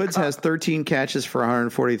Robert Woods has 13 catches for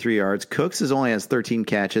 143 yards. Cooks only has 13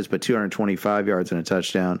 catches, but 225 yards and a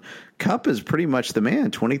touchdown. Kupp is pretty much the man,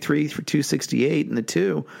 23 for 268 in the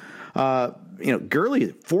two.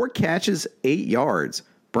 Gurley, 4 catches, 8 yards.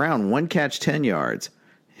 Brown, 1 catch, 10 yards.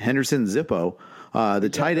 Henderson, Zippo. The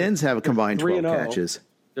tight ends have a combined 12 catches.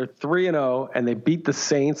 They're 3-0, and they beat the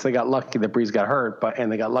Saints. They got lucky that Breeze got hurt, and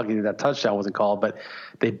they got lucky that touchdown wasn't called. But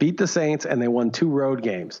they beat the Saints, and they won 2 road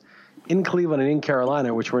games in Cleveland and in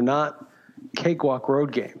Carolina, which were not cakewalk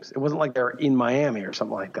road games. It wasn't like they were in Miami or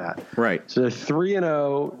something like that. Right. So they're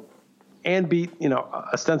 3-0 and beat,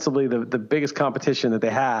 ostensibly the biggest competition that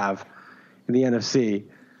they have in the NFC.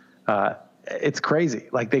 It's crazy.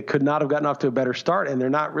 They could not have gotten off to a better start, and they're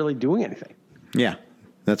not really doing anything. Yeah.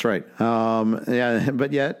 That's right.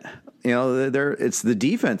 But yet, it's the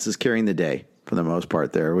defense is carrying the day for the most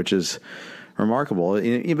part there, which is remarkable.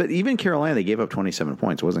 But even Carolina, they gave up 27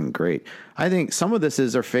 points. It wasn't great. I think some of this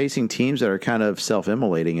is they're facing teams that are kind of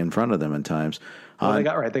self-immolating in front of them at times. Well, they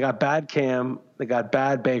got bad Cam. They got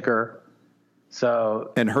bad Baker.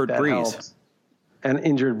 And hurt Breeze. Helps. And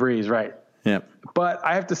injured Breeze, right. Yeah. But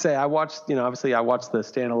I have to say, I watched the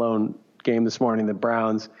standalone game this morning, the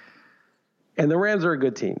Browns. And the Rams are a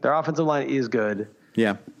good team. Their offensive line is good.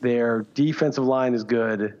 Yeah. Their defensive line is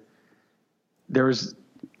good. They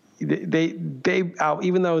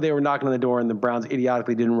even though they were knocking on the door and the Browns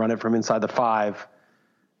idiotically didn't run it from inside the 5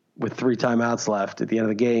 with 3 timeouts left at the end of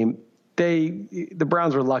the game, the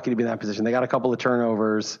Browns were lucky to be in that position. They got a couple of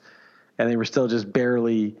turnovers, and they were still just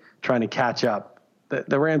barely trying to catch up.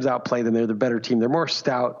 The Rams outplayed them. They're the better team. They're more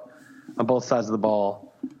stout on both sides of the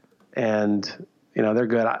ball, and they're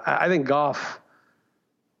good. I think Goff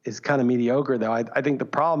is kind of mediocre, though. I think the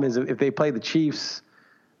problem is if they play the Chiefs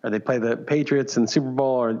or they play the Patriots in the Super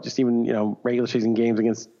Bowl or just even, regular season games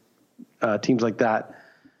against teams like that,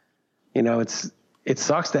 it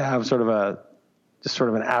sucks to have sort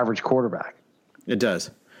of an average quarterback. It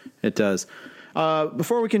does. It does.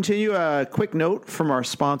 Before we continue, a quick note from our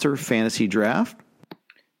sponsor, Fantasy Draft.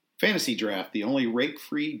 Fantasy Draft, the only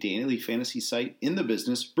rake-free daily fantasy site in the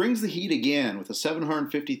business, brings the heat again with a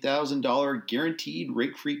 $750,000 guaranteed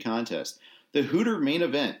rake-free contest. The Hooter main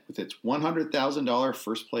event with its $100,000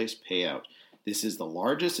 first-place payout. This is the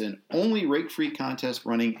largest and only rake-free contest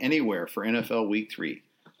running anywhere for NFL Week 3.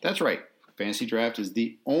 That's right. Fantasy Draft is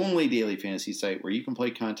the only daily fantasy site where you can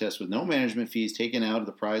play contests with no management fees taken out of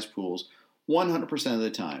the prize pools 100% of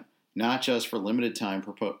the time, not just for limited time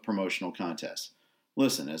promotional contests.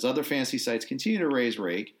 Listen, as other fantasy sites continue to raise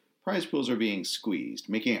rake, prize pools are being squeezed,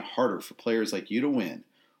 making it harder for players like you to win.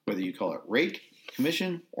 Whether you call it rake,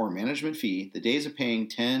 commission, or management fee, the days of paying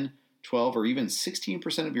 10, 12, or even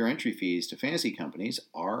 16% of your entry fees to fantasy companies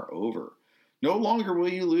are over. No longer will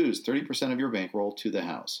you lose 30% of your bankroll to the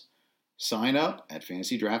house. Sign up at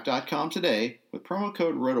fantasydraft.com today with promo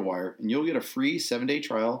code ROTOWIRE, and you'll get a free 7-day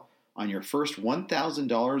trial on your first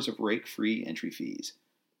 $1,000 of rake-free entry fees.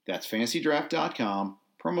 That's fantasydraft.com,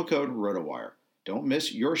 promo code ROTOWIRE. Don't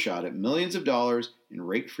miss your shot at millions of dollars in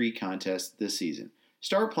rake-free contests this season.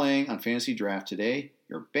 Start playing on Fantasy Draft today.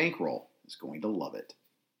 Your bankroll is going to love it.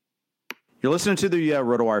 You're listening to the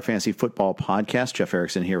RotoWire Fantasy Football Podcast. Jeff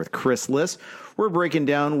Erickson here with Chris Liss. We're breaking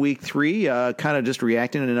down Week 3, kind of just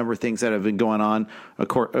reacting to a number of things that have been going on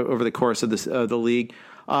over the course of the league.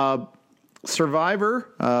 Survivor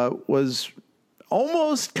was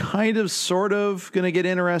almost kind of sort of going to get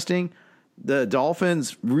interesting. The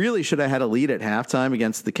Dolphins really should have had a lead at halftime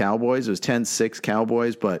against the Cowboys. It was 10-6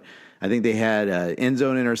 Cowboys, but I think they had an end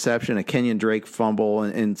zone interception, a Kenyon Drake fumble,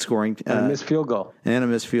 and scoring. And a missed field goal. And a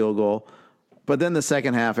missed field goal. But then the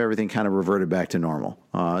second half, everything kind of reverted back to normal.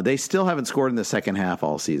 They still haven't scored in the second half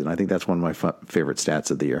all season. I think that's one of my favorite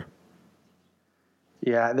stats of the year.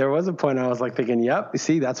 Yeah, there was a point I was like thinking, yep, you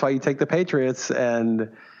see, that's why you take the Patriots.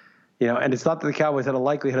 And, and it's not that the Cowboys had a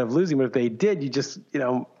likelihood of losing, but if they did, you just,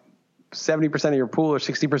 70% of your pool or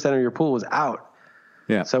 60% of your pool was out.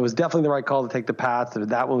 Yeah. So it was definitely the right call to take the Pats.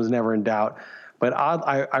 That one was never in doubt. But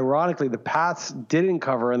ironically, the Pats didn't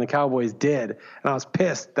cover and the Cowboys did. And I was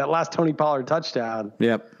pissed. That last Tony Pollard touchdown,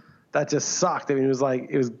 yep, that just sucked. I mean,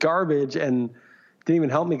 it was garbage and didn't even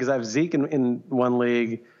help me because I have Zeke in one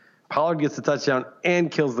league. Pollard gets the touchdown and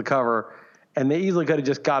kills the cover. And they easily could have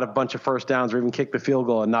just got a bunch of first downs or even kicked the field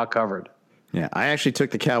goal and not covered. Yeah, I actually took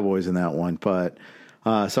the Cowboys in that one, but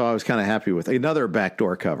so I was kind of happy with another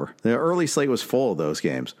backdoor cover. The early slate was full of those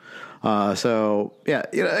games. So,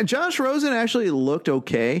 yeah, Josh Rosen actually looked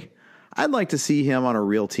okay. I'd like to see him on a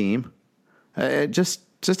real team just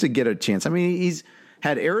to get a chance. I mean, he's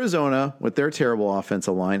had Arizona with their terrible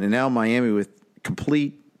offensive line and now Miami with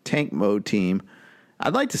complete tank mode team.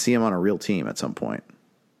 I'd like to see him on a real team at some point.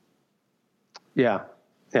 Yeah,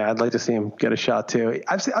 I'd like to see him get a shot too.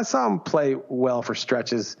 I saw him play well for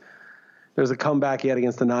stretches. There was a comeback he had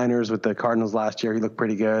against the Niners with the Cardinals last year. He looked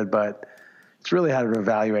pretty good, but it's really hard to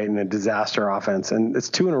evaluate in a disaster offense. And it's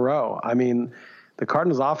 2 in a row. I mean, the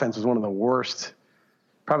Cardinals offense was one of the worst,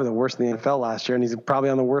 probably the worst in the NFL last year. And he's probably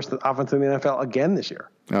on the worst offense in the NFL again this year.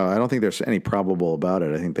 Oh, I don't think there's any probable about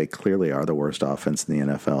it. I think they clearly are the worst offense in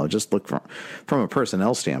the NFL. Just look from a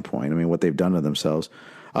personnel standpoint. I mean, what they've done to themselves.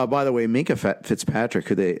 By the way, Minkah Fitzpatrick,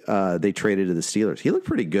 who they traded to the Steelers, he looked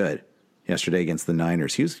pretty good yesterday against the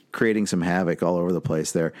Niners. He was creating some havoc all over the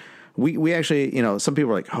place there. We actually, some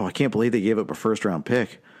people are like, oh, I can't believe they gave up a first-round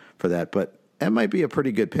pick for that, but that might be a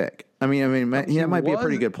pretty good pick. I mean, that might be a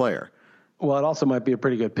pretty good player. Well, it also might be a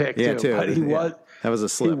pretty good pick, too. But that was a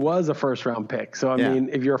slip. He was a first-round pick. So, I mean,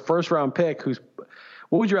 if you're a first-round pick, what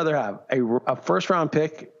would you rather have? A first-round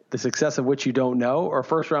pick, the success of which you don't know, or a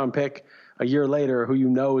first-round pick a year later who you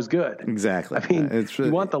know is good? Exactly. I mean,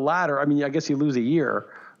 you want the latter. I mean, I guess you lose a year,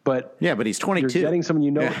 but but he's 22. You're getting someone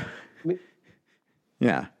you know.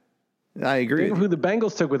 Yeah. I agree. Think of who the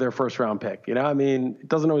Bengals took with their first round pick. I mean, it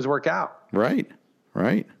doesn't always work out. Right.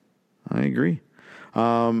 I agree.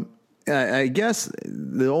 I guess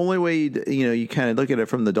the only way you kind of look at it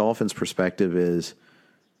from the Dolphins' perspective is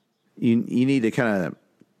you need to kind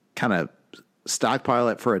of stockpile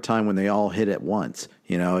it for a time when they all hit at once.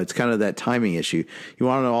 It's kind of that timing issue. You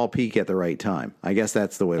want to all peak at the right time. I guess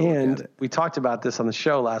that's the way to look at it. We talked about this on the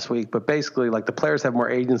show last week, but basically, like, the players have more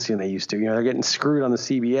agency than they used to. They're getting screwed on the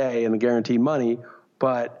CBA and the guaranteed money,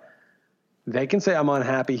 but they can say, I'm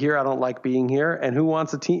unhappy here. I don't like being here. And who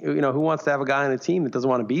wants a team? Who wants to have a guy on a team that doesn't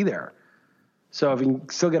want to be there? So if you can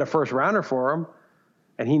still get a first rounder for him,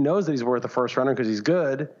 and he knows that he's worth a first rounder because he's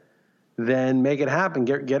good, then make it happen.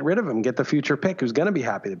 Get rid of him. Get the future pick who's going to be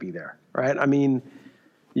happy to be there, right? I mean,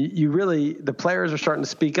 the players are starting to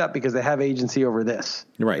speak up because they have agency over this.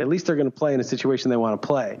 Right. At least they're going to play in a situation they want to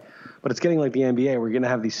play. But it's getting like the NBA where you're going to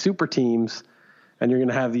have these super teams and you're going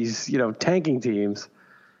to have these, tanking teams.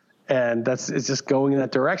 And it's just going in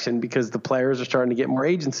that direction because the players are starting to get more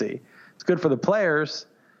agency. It's good for the players.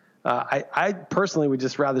 I personally would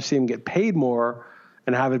just rather see them get paid more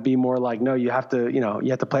and have it be more like, no, you have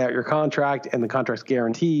to play out your contract and the contract's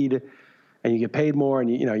guaranteed. And you get paid more, and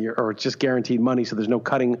or it's just guaranteed money, so there's no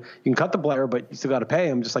cutting. You can cut the player, but you still got to pay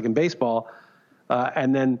him, just like in baseball.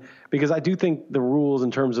 And then, because I do think the rules in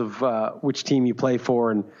terms of which team you play for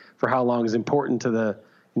and for how long is important to the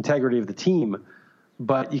integrity of the team.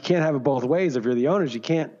 But you can't have it both ways. If you're the owners, you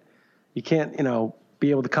can't be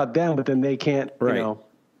able to cut them, but then they can't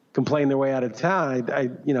complain their way out of town.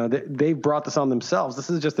 They've brought this on themselves. This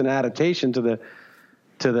is just an adaptation to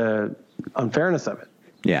the unfairness of it.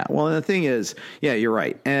 Yeah. Well, and the thing is, yeah, you're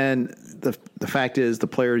right. And the fact is the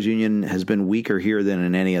players union has been weaker here than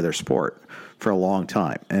in any other sport for a long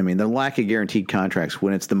time. I mean, the lack of guaranteed contracts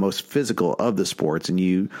when it's the most physical of the sports and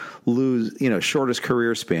you lose, shortest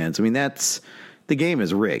career spans. I mean, the game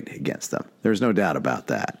is rigged against them. There's no doubt about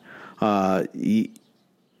that. And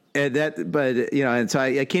so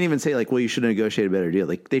I can't even say like, well, you should have negotiated a better deal.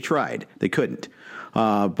 Like they tried, they couldn't.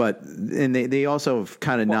 But they also have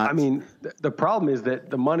kind of not. I mean, the problem is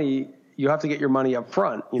that the money, you have to get your money up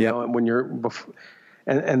front, you know, and when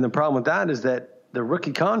and the problem with that is that the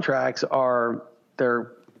rookie contracts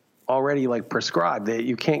they're already like prescribed.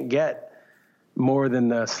 You can't get more than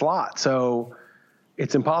the slot. So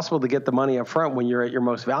it's impossible to get the money up front when you're at your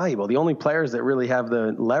most valuable. The only players that really have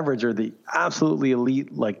the leverage are the absolutely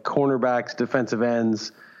elite, like cornerbacks, defensive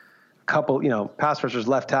ends, couple, pass rushers,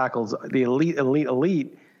 left tackles, the elite,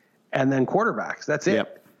 and then quarterbacks. That's it.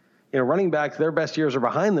 Yep. Running backs, their best years are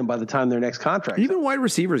behind them by the time their next contract. Even wide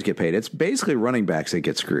receivers get paid. It's basically running backs that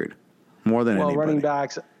get screwed more than anybody. Running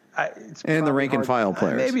backs, and the rank and file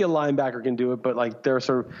players. Maybe a linebacker can do it, but like they're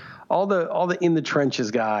sort of all the in the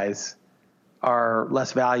trenches guys are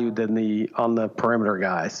less valued than on the perimeter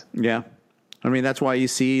guys. Yeah, I mean that's why you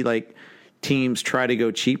see like teams try to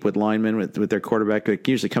go cheap with linemen with their quarterback. It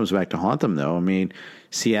usually comes back to haunt them, though. I mean,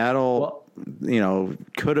 Seattle,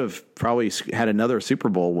 could have probably had another Super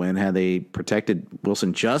Bowl win had they protected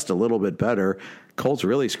Wilson just a little bit better. Colts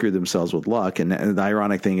really screwed themselves with luck. And the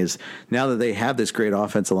ironic thing is now that they have this great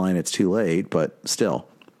offensive line, it's too late, but still.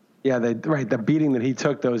 Yeah, the beating that he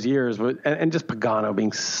took those years, and just Pagano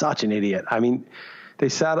being such an idiot. I mean, they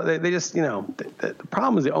just, the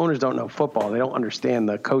problem is the owners don't know football. They don't understand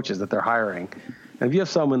the coaches that they're hiring. And if you have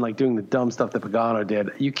someone like doing the dumb stuff that Pagano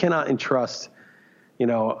did, you cannot entrust,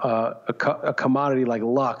 a commodity like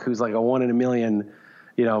Luck, who's like a 1 in a million,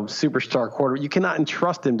 superstar quarterback. You cannot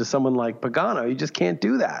entrust him to someone like Pagano. You just can't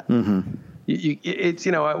do that. Mm-hmm. I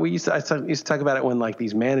used to talk about it when like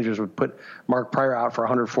these managers would put Mark Pryor out for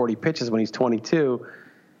 140 pitches when he's 22,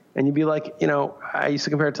 and you'd be like, I used to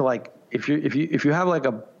compare it to like if you have like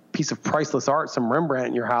a piece of priceless art, some Rembrandt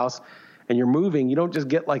in your house, and you're moving, you don't just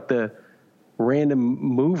get like the random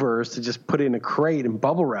movers to just put it in a crate and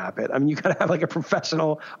bubble wrap it. I mean, you got to have like a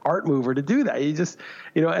professional art mover to do that. You just,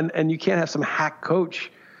 and you can't have some hack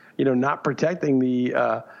coach, not protecting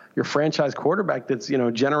the your franchise quarterback that's,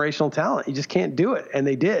 generational talent. You just can't do it. And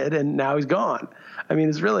they did, and now he's gone. I mean,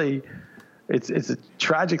 it's a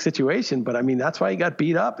tragic situation, but I mean, that's why he got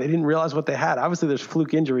beat up. They didn't realize what they had. Obviously there's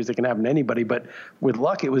fluke injuries that can happen to anybody, but with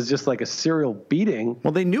Luck, it was just like a serial beating.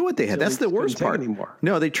 Well, they knew what they had. That's the worst part. Anymore.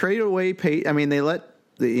 No, they traded away Peyton. I mean, they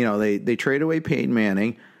traded away Peyton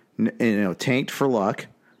Manning, tanked for Luck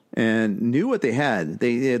and knew what they had.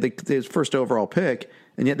 They first overall pick,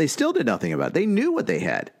 and yet they still did nothing about it. They knew what they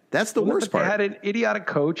had. That's the worst part. They had an idiotic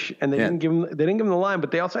coach, and they didn't give him the line.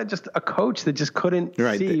 But they also had just a coach that just couldn't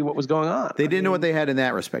see what was going on. They didn't know what they had in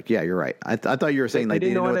that respect. Yeah, you're right. I thought you were saying they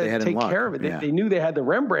didn't know what they had in Luck. Take care of it. They knew they had the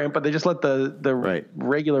Rembrandt, but they just let the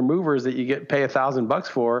regular movers that you pay $1,000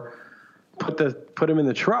 for put him in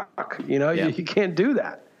the truck. You can't do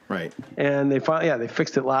that. Right. And they finally they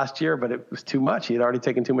fixed it last year, but it was too much. He had already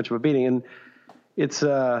taken too much of a beating, and it's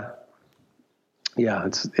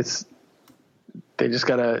they just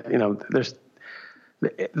gotta,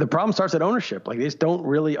 the problem starts at ownership. Like they just don't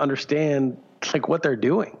really understand like what they're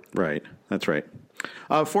doing. Right. That's right.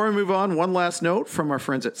 Before we move on, one last note from our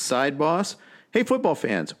friends at Side Boss. Hey, football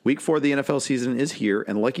fans, week 4 of the NFL season is here,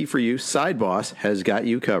 and lucky for you, Side Boss has got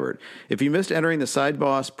you covered. If you missed entering the Side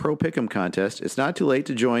Boss Pro Pick'em contest, it's not too late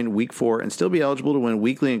to join week 4 and still be eligible to win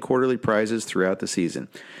weekly and quarterly prizes throughout the season.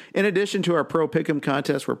 In addition to our Pro Pick'em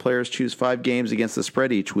contest where players choose 5 games against the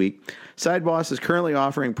spread each week, Side Boss is currently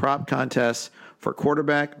offering prop contests for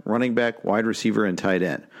quarterback, running back, wide receiver, and tight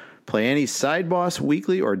end. Play any Side Boss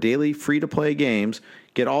weekly or daily free-to-play games,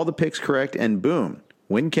 get all the picks correct, and boom,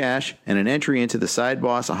 win cash and an entry into the Side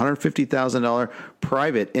Boss $150,000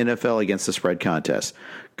 private NFL Against the Spread contest.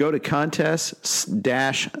 Go to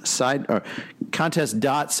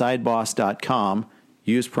contest.sideboss.com.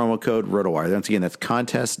 Use promo code RotoWire. Once again, that's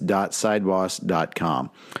contest.sideboss.com.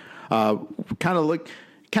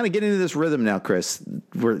 Kind of getting into this rhythm now, Chris.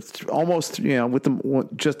 We're almost,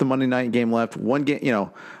 with just the Monday night game left. One game,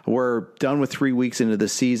 we're done with 3 weeks into the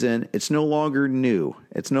season. It's no longer new.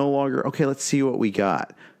 It's no longer, okay, let's see what we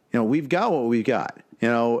got. We've got what we've got. You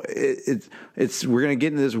know, it's we're going to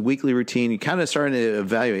get into this weekly routine. You kind of starting to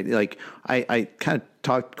evaluate. Like I kind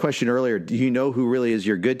of questioned earlier, do you know who really is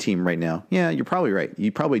your good team right now? Yeah, you're probably right.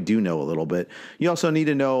 You probably do know a little bit. You also need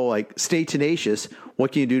to know, like, stay tenacious.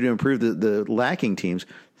 What can you do to improve the lacking teams?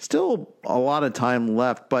 Still a lot of time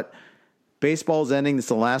left, but baseball's ending. It's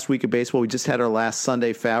the last week of baseball. We just had our last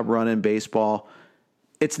Sunday Fab run in baseball.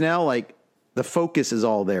 It's now like the focus is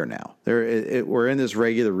all there now. We're in this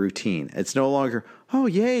regular routine. It's no longer, oh,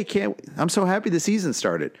 yay, I'm so happy the season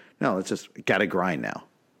started. No, it's just got to grind now.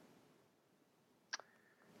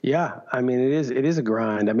 Yeah, I mean, it is a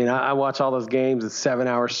grind. I mean, I watch all those games. It's 7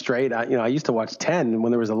 hours straight. I used to watch 10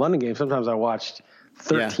 when there was a London game. Sometimes I watched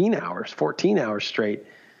 13 hours, 14 hours straight.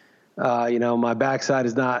 My backside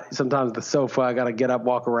is not sometimes the sofa. I got to get up,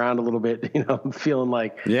 walk around a little bit. I'm feeling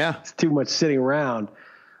like it's too much sitting around.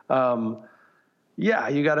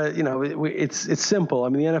 You got to, it's simple. I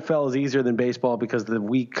mean, the NFL is easier than baseball because the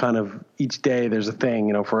week kind of each day there's a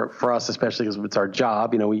thing, for us, especially because it's our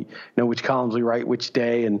job. We know which columns we write which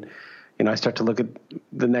day. And, I start to look at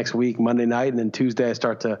the next week, Monday night, and then Tuesday I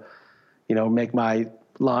start to, make my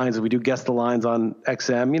lines. We do guess the lines on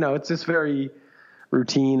XM. It's just very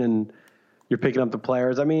routine and you're picking up the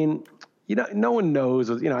players. I mean, no one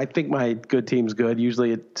knows, I think my good team's good.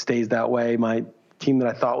 Usually it stays that way. My team that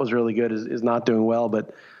I thought was really good is not doing well,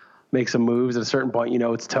 but make some moves at a certain point,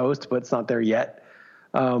 it's toast, but it's not there yet.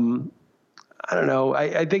 I don't know.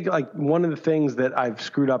 I think like one of the things that I've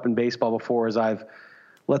screwed up in baseball before is I've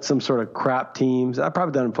let some sort of crap teams. I've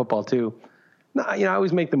probably done it in football too. No, I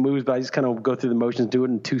always make the moves, but I just kind of go through the motions, do it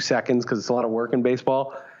in 2 seconds because it's a lot of work in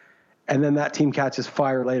baseball. And then that team catches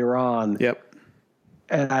fire later on. Yep.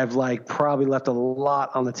 And I've probably left a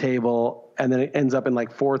lot on the table, and then it ends up in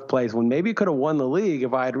 4th place when maybe it could have won the league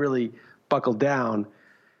if I had really buckled down.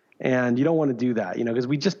 And you don't want to do that, because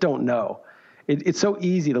we just don't know. It's so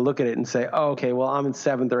easy to look at it and say, oh, okay, well, I'm in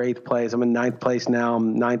 7th or 8th place. I'm in 9th place now.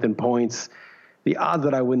 I'm 9th in points. The odds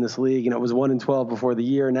that I win this league, it was 1 in 12 before the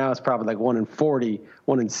year. Now it's probably 1 in 40,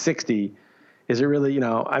 1 in 60. Is it really,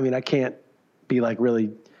 I can't be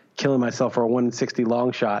really killing myself for a 1 in 60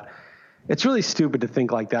 long shot. It's really stupid to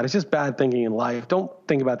think like that. It's just bad thinking in life. Don't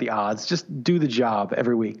think about the odds. Just do the job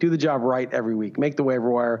every week. Do the job right every week. Make the waiver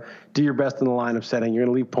wire. Do your best in the lineup setting. You're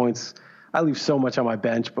going to leave points. I leave so much on my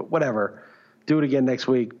bench, but whatever. Do it again next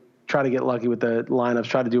week. Try to get lucky with the lineups.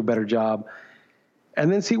 Try to do a better job.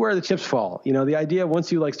 And then see where the chips fall. The idea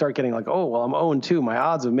once you start getting oh, well, I'm 0-2. My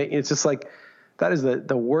odds of making it's just that is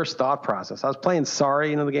the worst thought process. I was playing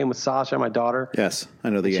Sorry, the game with Sasha, my daughter. Yes, I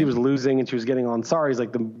know the game. She was losing and she was getting on. Sorry's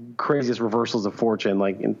the craziest reversals of fortune,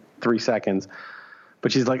 in 3 seconds.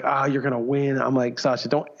 But she's you're going to win. I'm like, Sasha,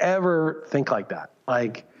 don't ever think like that.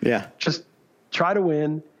 Just try to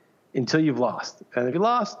win until you've lost. And if you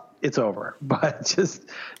lost, it's over. But just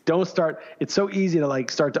don't start. It's so easy to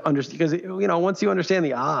start to understand because, once you understand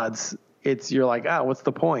the odds, you're what's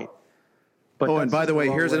the point? But and by the way,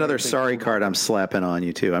 here's another sorry card I'm slapping on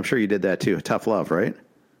you too. I'm sure you did that too. Tough love, right?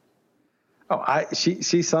 Oh,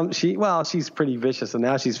 she's pretty vicious, and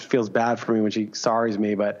now she feels bad for me when she sorries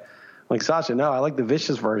me. But Sasha, no, I like the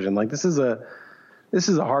vicious version. This is a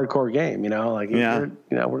hardcore game,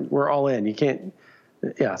 we're all in. You can't,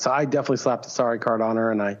 So I definitely slapped a sorry card on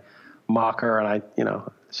her, and I mock her, and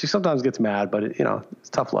she sometimes gets mad, but it's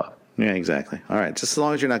tough love. Yeah, exactly. All right, just as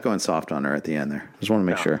long as you're not going soft on her at the end there. Just want to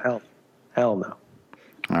make sure. Hell no.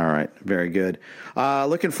 All right. Very good.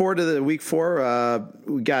 Looking forward to the week 4.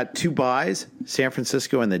 We got 2 buys, San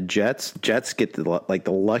Francisco and the Jets. Jets get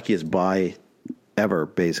the luckiest buy ever,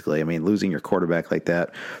 basically. I mean, losing your quarterback like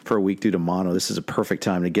that for a week due to mono, this is a perfect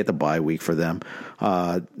time to get the bye week for them.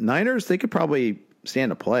 Niners, they could probably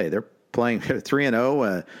stand to play. They're playing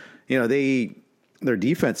 3-0. Their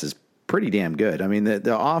defense is pretty damn good. I mean,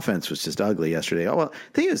 the offense was just ugly yesterday. Oh, well,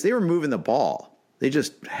 the thing is, they were moving the ball. They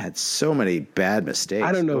just had so many bad mistakes.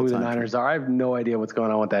 I don't know who the Niners are. I have no idea what's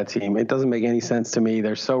going on with that team. It doesn't make any sense to me.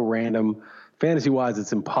 They're so random. Fantasy-wise,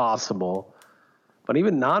 it's impossible. But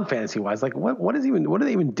even non-fantasy-wise, what are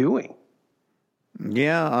they even doing?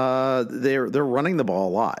 Yeah, they're running the ball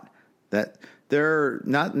a lot. That they're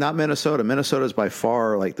not Minnesota. Minnesota is by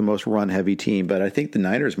far the most run-heavy team, but I think the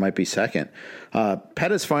Niners might be second.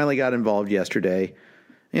 Pettis finally got involved yesterday.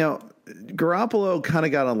 Garoppolo kind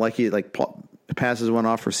of got unlucky. Passes went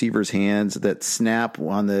off receivers' hands. That snap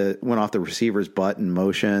went off the receiver's butt in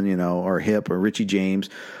motion, or hip, or Richie James.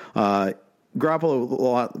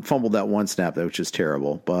 Garoppolo fumbled that one snap, which is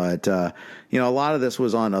terrible. But, a lot of this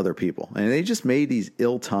was on other people. And they just made these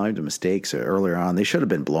ill-timed mistakes earlier on. They should have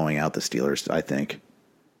been blowing out the Steelers, I think.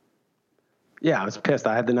 Yeah, I was pissed.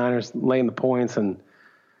 I had the Niners laying the points, and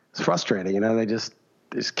it's frustrating. They just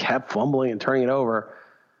just kept fumbling and turning it over.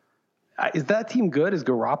 Is that team good? Is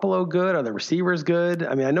Garoppolo good? Are the receivers good?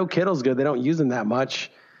 I mean, I know Kittle's good. They don't use him that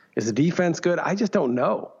much. Is the defense good? I just don't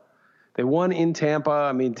know. They won in Tampa.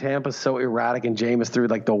 I mean, Tampa's so erratic, and Jameis threw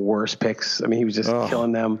like the worst picks. I mean, he was just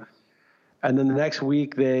killing them. And then the next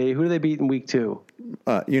week, who do they beat in week 2?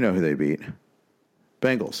 You know who they beat.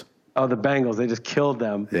 Bengals. Oh, the Bengals. They just killed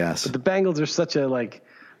them. Yes. But the Bengals are such a, like,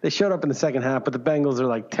 they showed up in the second half, but the Bengals are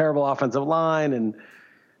like terrible offensive line, and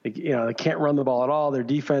they can't run the ball at all. Their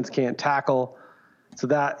defense can't tackle. So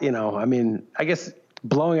that, I mean, I guess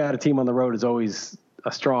blowing out a team on the road is always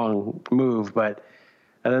a strong move, and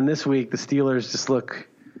then this week the Steelers just look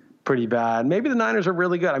pretty bad. Maybe the Niners are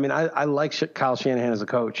really good. I mean, I like Kyle Shanahan as a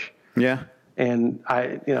coach. Yeah. And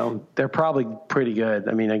they're probably pretty good.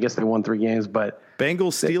 I mean, I guess they won 3 games, but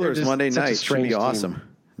Bengals Steelers Monday night should be awesome,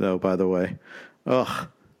 though, by the way. Ugh.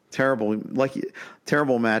 Terrible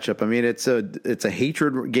matchup. I mean, it's a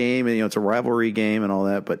hatred game, and it's a rivalry game and all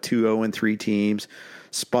that. But 2-0-3 teams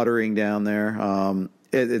sputtering down there.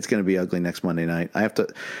 It's going to be ugly next Monday night. I have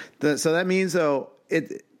to. So that means though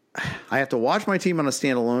I have to watch my team on a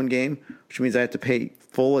standalone game, which means I have to pay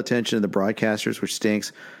full attention to the broadcasters, which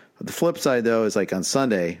stinks. But the flip side though is like on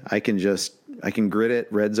Sunday, I can grid it,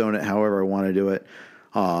 red zone it, however I want to do it.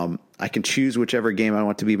 I can choose whichever game I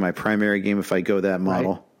want to be my primary game if I go that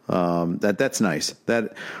model. Right. That's nice.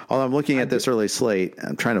 That although I'm looking at this early slate,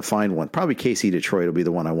 I'm trying to find one. Probably KC Detroit will be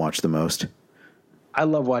the one I watch the most. I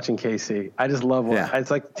love watching KC. I just love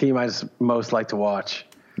it's like the team I just most like to watch.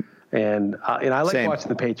 And I like watching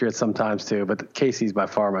the Patriots sometimes too, but KC's by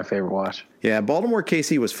far my favorite watch. Yeah, Baltimore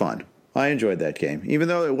KC was fun. I enjoyed that game, even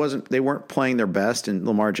though they weren't playing their best, and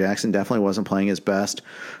Lamar Jackson definitely wasn't playing his best.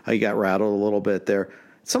 He got rattled a little bit there.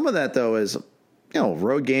 Some of that though is,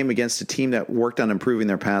 road game against a team that worked on improving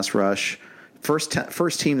their pass rush. First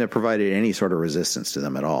team that provided any sort of resistance to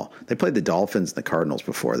them at all. They played the Dolphins and the Cardinals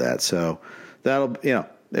before that, so that'll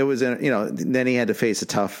it was then he had to face a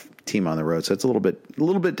tough team on the road, so it's a little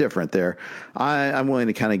bit different there. I'm willing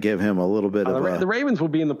to kind of give him a little bit of the Ravens will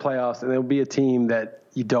be in the playoffs, and they'll be a team that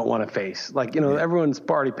you don't want to face. Like everyone's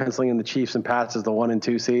already penciling in the Chiefs and Pats as the 1 and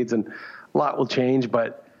 2 seeds, and a lot will change,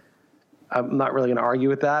 but I'm not really going to argue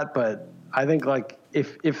with that. But I think like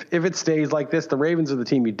if it stays like this, the Ravens are the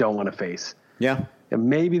team you don't want to face. Yeah. And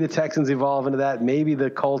maybe the Texans evolve into that. Maybe the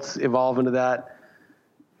Colts evolve into that.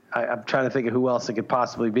 I'm trying to think of who else it could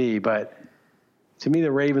possibly be. But to me,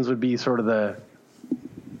 the Ravens would be sort of the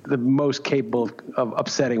most capable of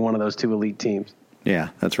upsetting one of those 2 elite teams. Yeah,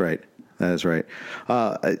 that's right. That is right.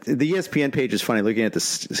 The ESPN page is funny looking at the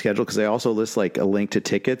schedule because they also list like a link to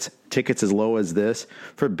tickets as low as this.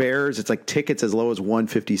 For Bears, it's like tickets as low as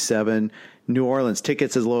 $157. New Orleans,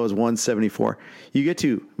 tickets as low as $174. You get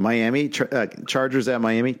to Miami, Chargers at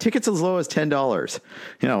Miami, tickets as low as $10.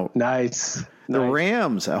 Nice. The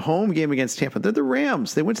Rams, a home game against Tampa. They're the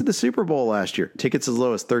Rams. They went to the Super Bowl last year. Tickets as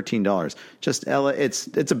low as $13. Just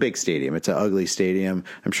it's a big stadium. It's an ugly stadium.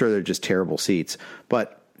 I'm sure they're just terrible seats.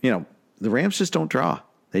 But the Rams just don't draw.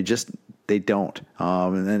 They don't.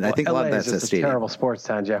 And I think a lot of that's a stadium. Terrible sports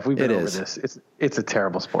town, Jeff. We've been over this. It's a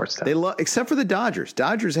terrible sports town. Except for the Dodgers.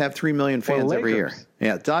 Dodgers have 3 million fans every year.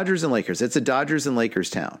 Yeah, Dodgers and Lakers. It's a Dodgers and Lakers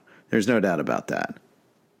town. There's no doubt about that.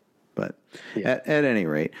 But at any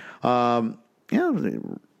rate, Rams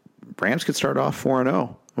could start off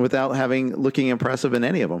 4-0 without looking impressive in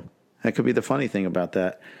any of them. That could be the funny thing about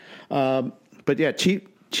that. But yeah,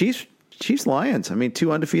 Chiefs, Lions. I mean,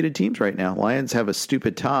 2 undefeated teams right now. Lions have a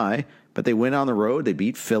stupid tie, but they win on the road. They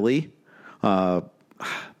beat Philly.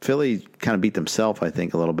 Philly kind of beat themselves, I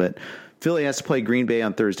think, a little bit. Philly has to play Green Bay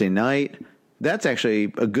on Thursday night. That's actually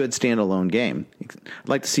a good standalone game. I'd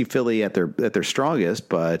like to see Philly at their strongest,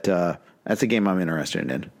 but that's a game I'm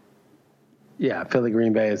interested in. Yeah, Philly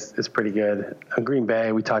Green Bay is pretty good. Green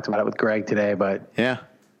Bay, we talked about it with Greg today, but yeah.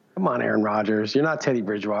 Come on, Aaron Rodgers. You're not Teddy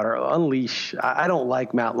Bridgewater. Unleash. I don't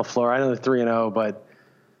like Matt LaFleur. I know they're 3-0, but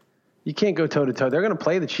you can't go toe-to-toe. They're going to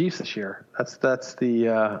play the Chiefs this year. That's the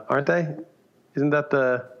aren't they? Isn't that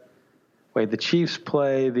the – wait, the Chiefs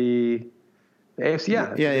play the AFC?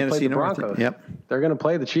 Yeah, they play the Broncos. Yep. They're going to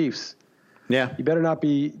play the Chiefs. Yeah. You better not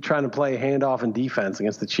be trying to play handoff and defense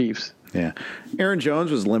against the Chiefs. Yeah. Aaron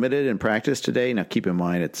Jones was limited in practice today. Now, keep in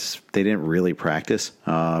mind, they didn't really practice,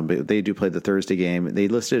 but they do play the Thursday game. They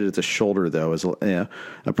listed it as a shoulder, though, as a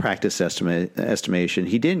practice estimation.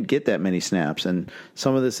 He didn't get that many snaps, and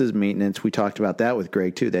some of this is maintenance. We talked about that with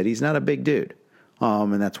Greg, too, that he's not a big dude.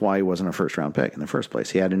 And that's why he wasn't a first-round pick in the first place.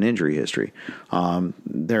 He had an injury history. They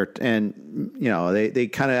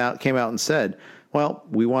kind of came out and said, well,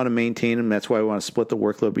 we want to maintain him. That's why we want to split the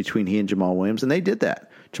workload between he and Jamal Williams. And they did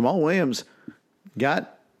that. Jamal Williams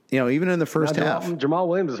got, even in the first half. Jamal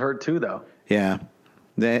Williams is hurt too, though. Yeah,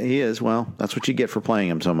 he is. Well, that's what you get for playing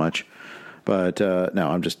him so much. But no,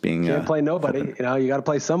 I'm just being. You can't play nobody. You got to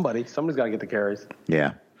play somebody. Somebody's got to get the carries.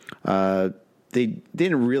 Yeah, they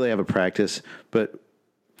didn't really have a practice, but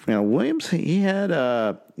Williams he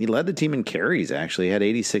led the team in carries. Actually, he had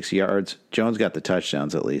 86 yards. Jones got the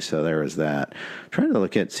touchdowns at least, so there was that. I'm trying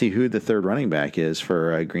to see who the third running back is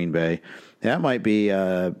for Green Bay. That might be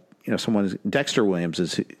someone. Dexter Williams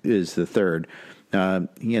is the third.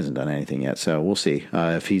 He hasn't done anything yet, so we'll see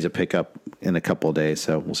if he's a pickup in a couple of days.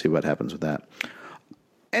 So we'll see what happens with that.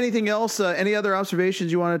 Anything else? Any other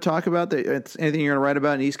observations you want to talk about? Anything you're going to write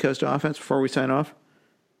about in East Coast offense before we sign off?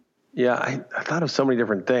 Yeah, I thought of so many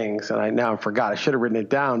different things, and I forgot. I should have written it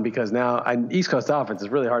down because now East Coast offense is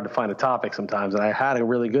really hard to find a topic sometimes, and I had a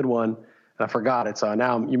really good one, and I forgot it. So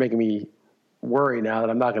now you're making me worry now that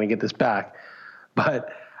I'm not going to get this back.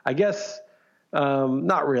 But I guess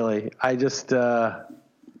not really. I just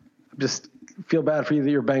feel bad for you that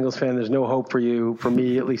you're a Bengals fan. There's no hope for you. For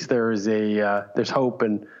me, at least there's hope,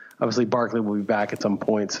 and obviously Barkley will be back at some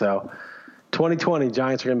point. So 2020,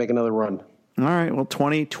 Giants are going to make another run. All right. Well,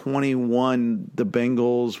 2021, the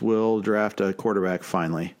Bengals will draft a quarterback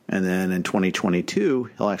finally. And then in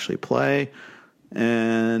 2022, he'll actually play.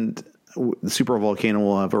 And the super volcano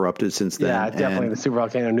will have erupted since then. Yeah, definitely. The super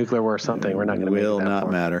volcano, nuclear war or something. We're not going to make it that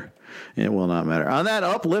far. Matter. It will not matter. On that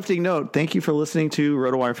uplifting note, thank you for listening to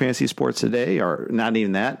RotoWire Fantasy Sports today, or not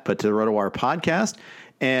even that, but to the RotoWire podcast.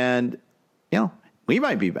 And, we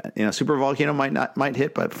might be, super volcano might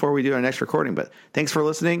hit, but before we do our next recording. But thanks for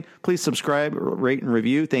listening. Please subscribe, rate, and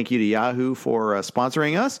review. Thank you to Yahoo for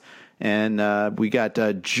sponsoring us. And we got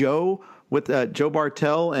Joe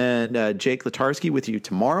Bartel and Jake Latarski with you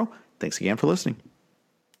tomorrow. Thanks again for listening.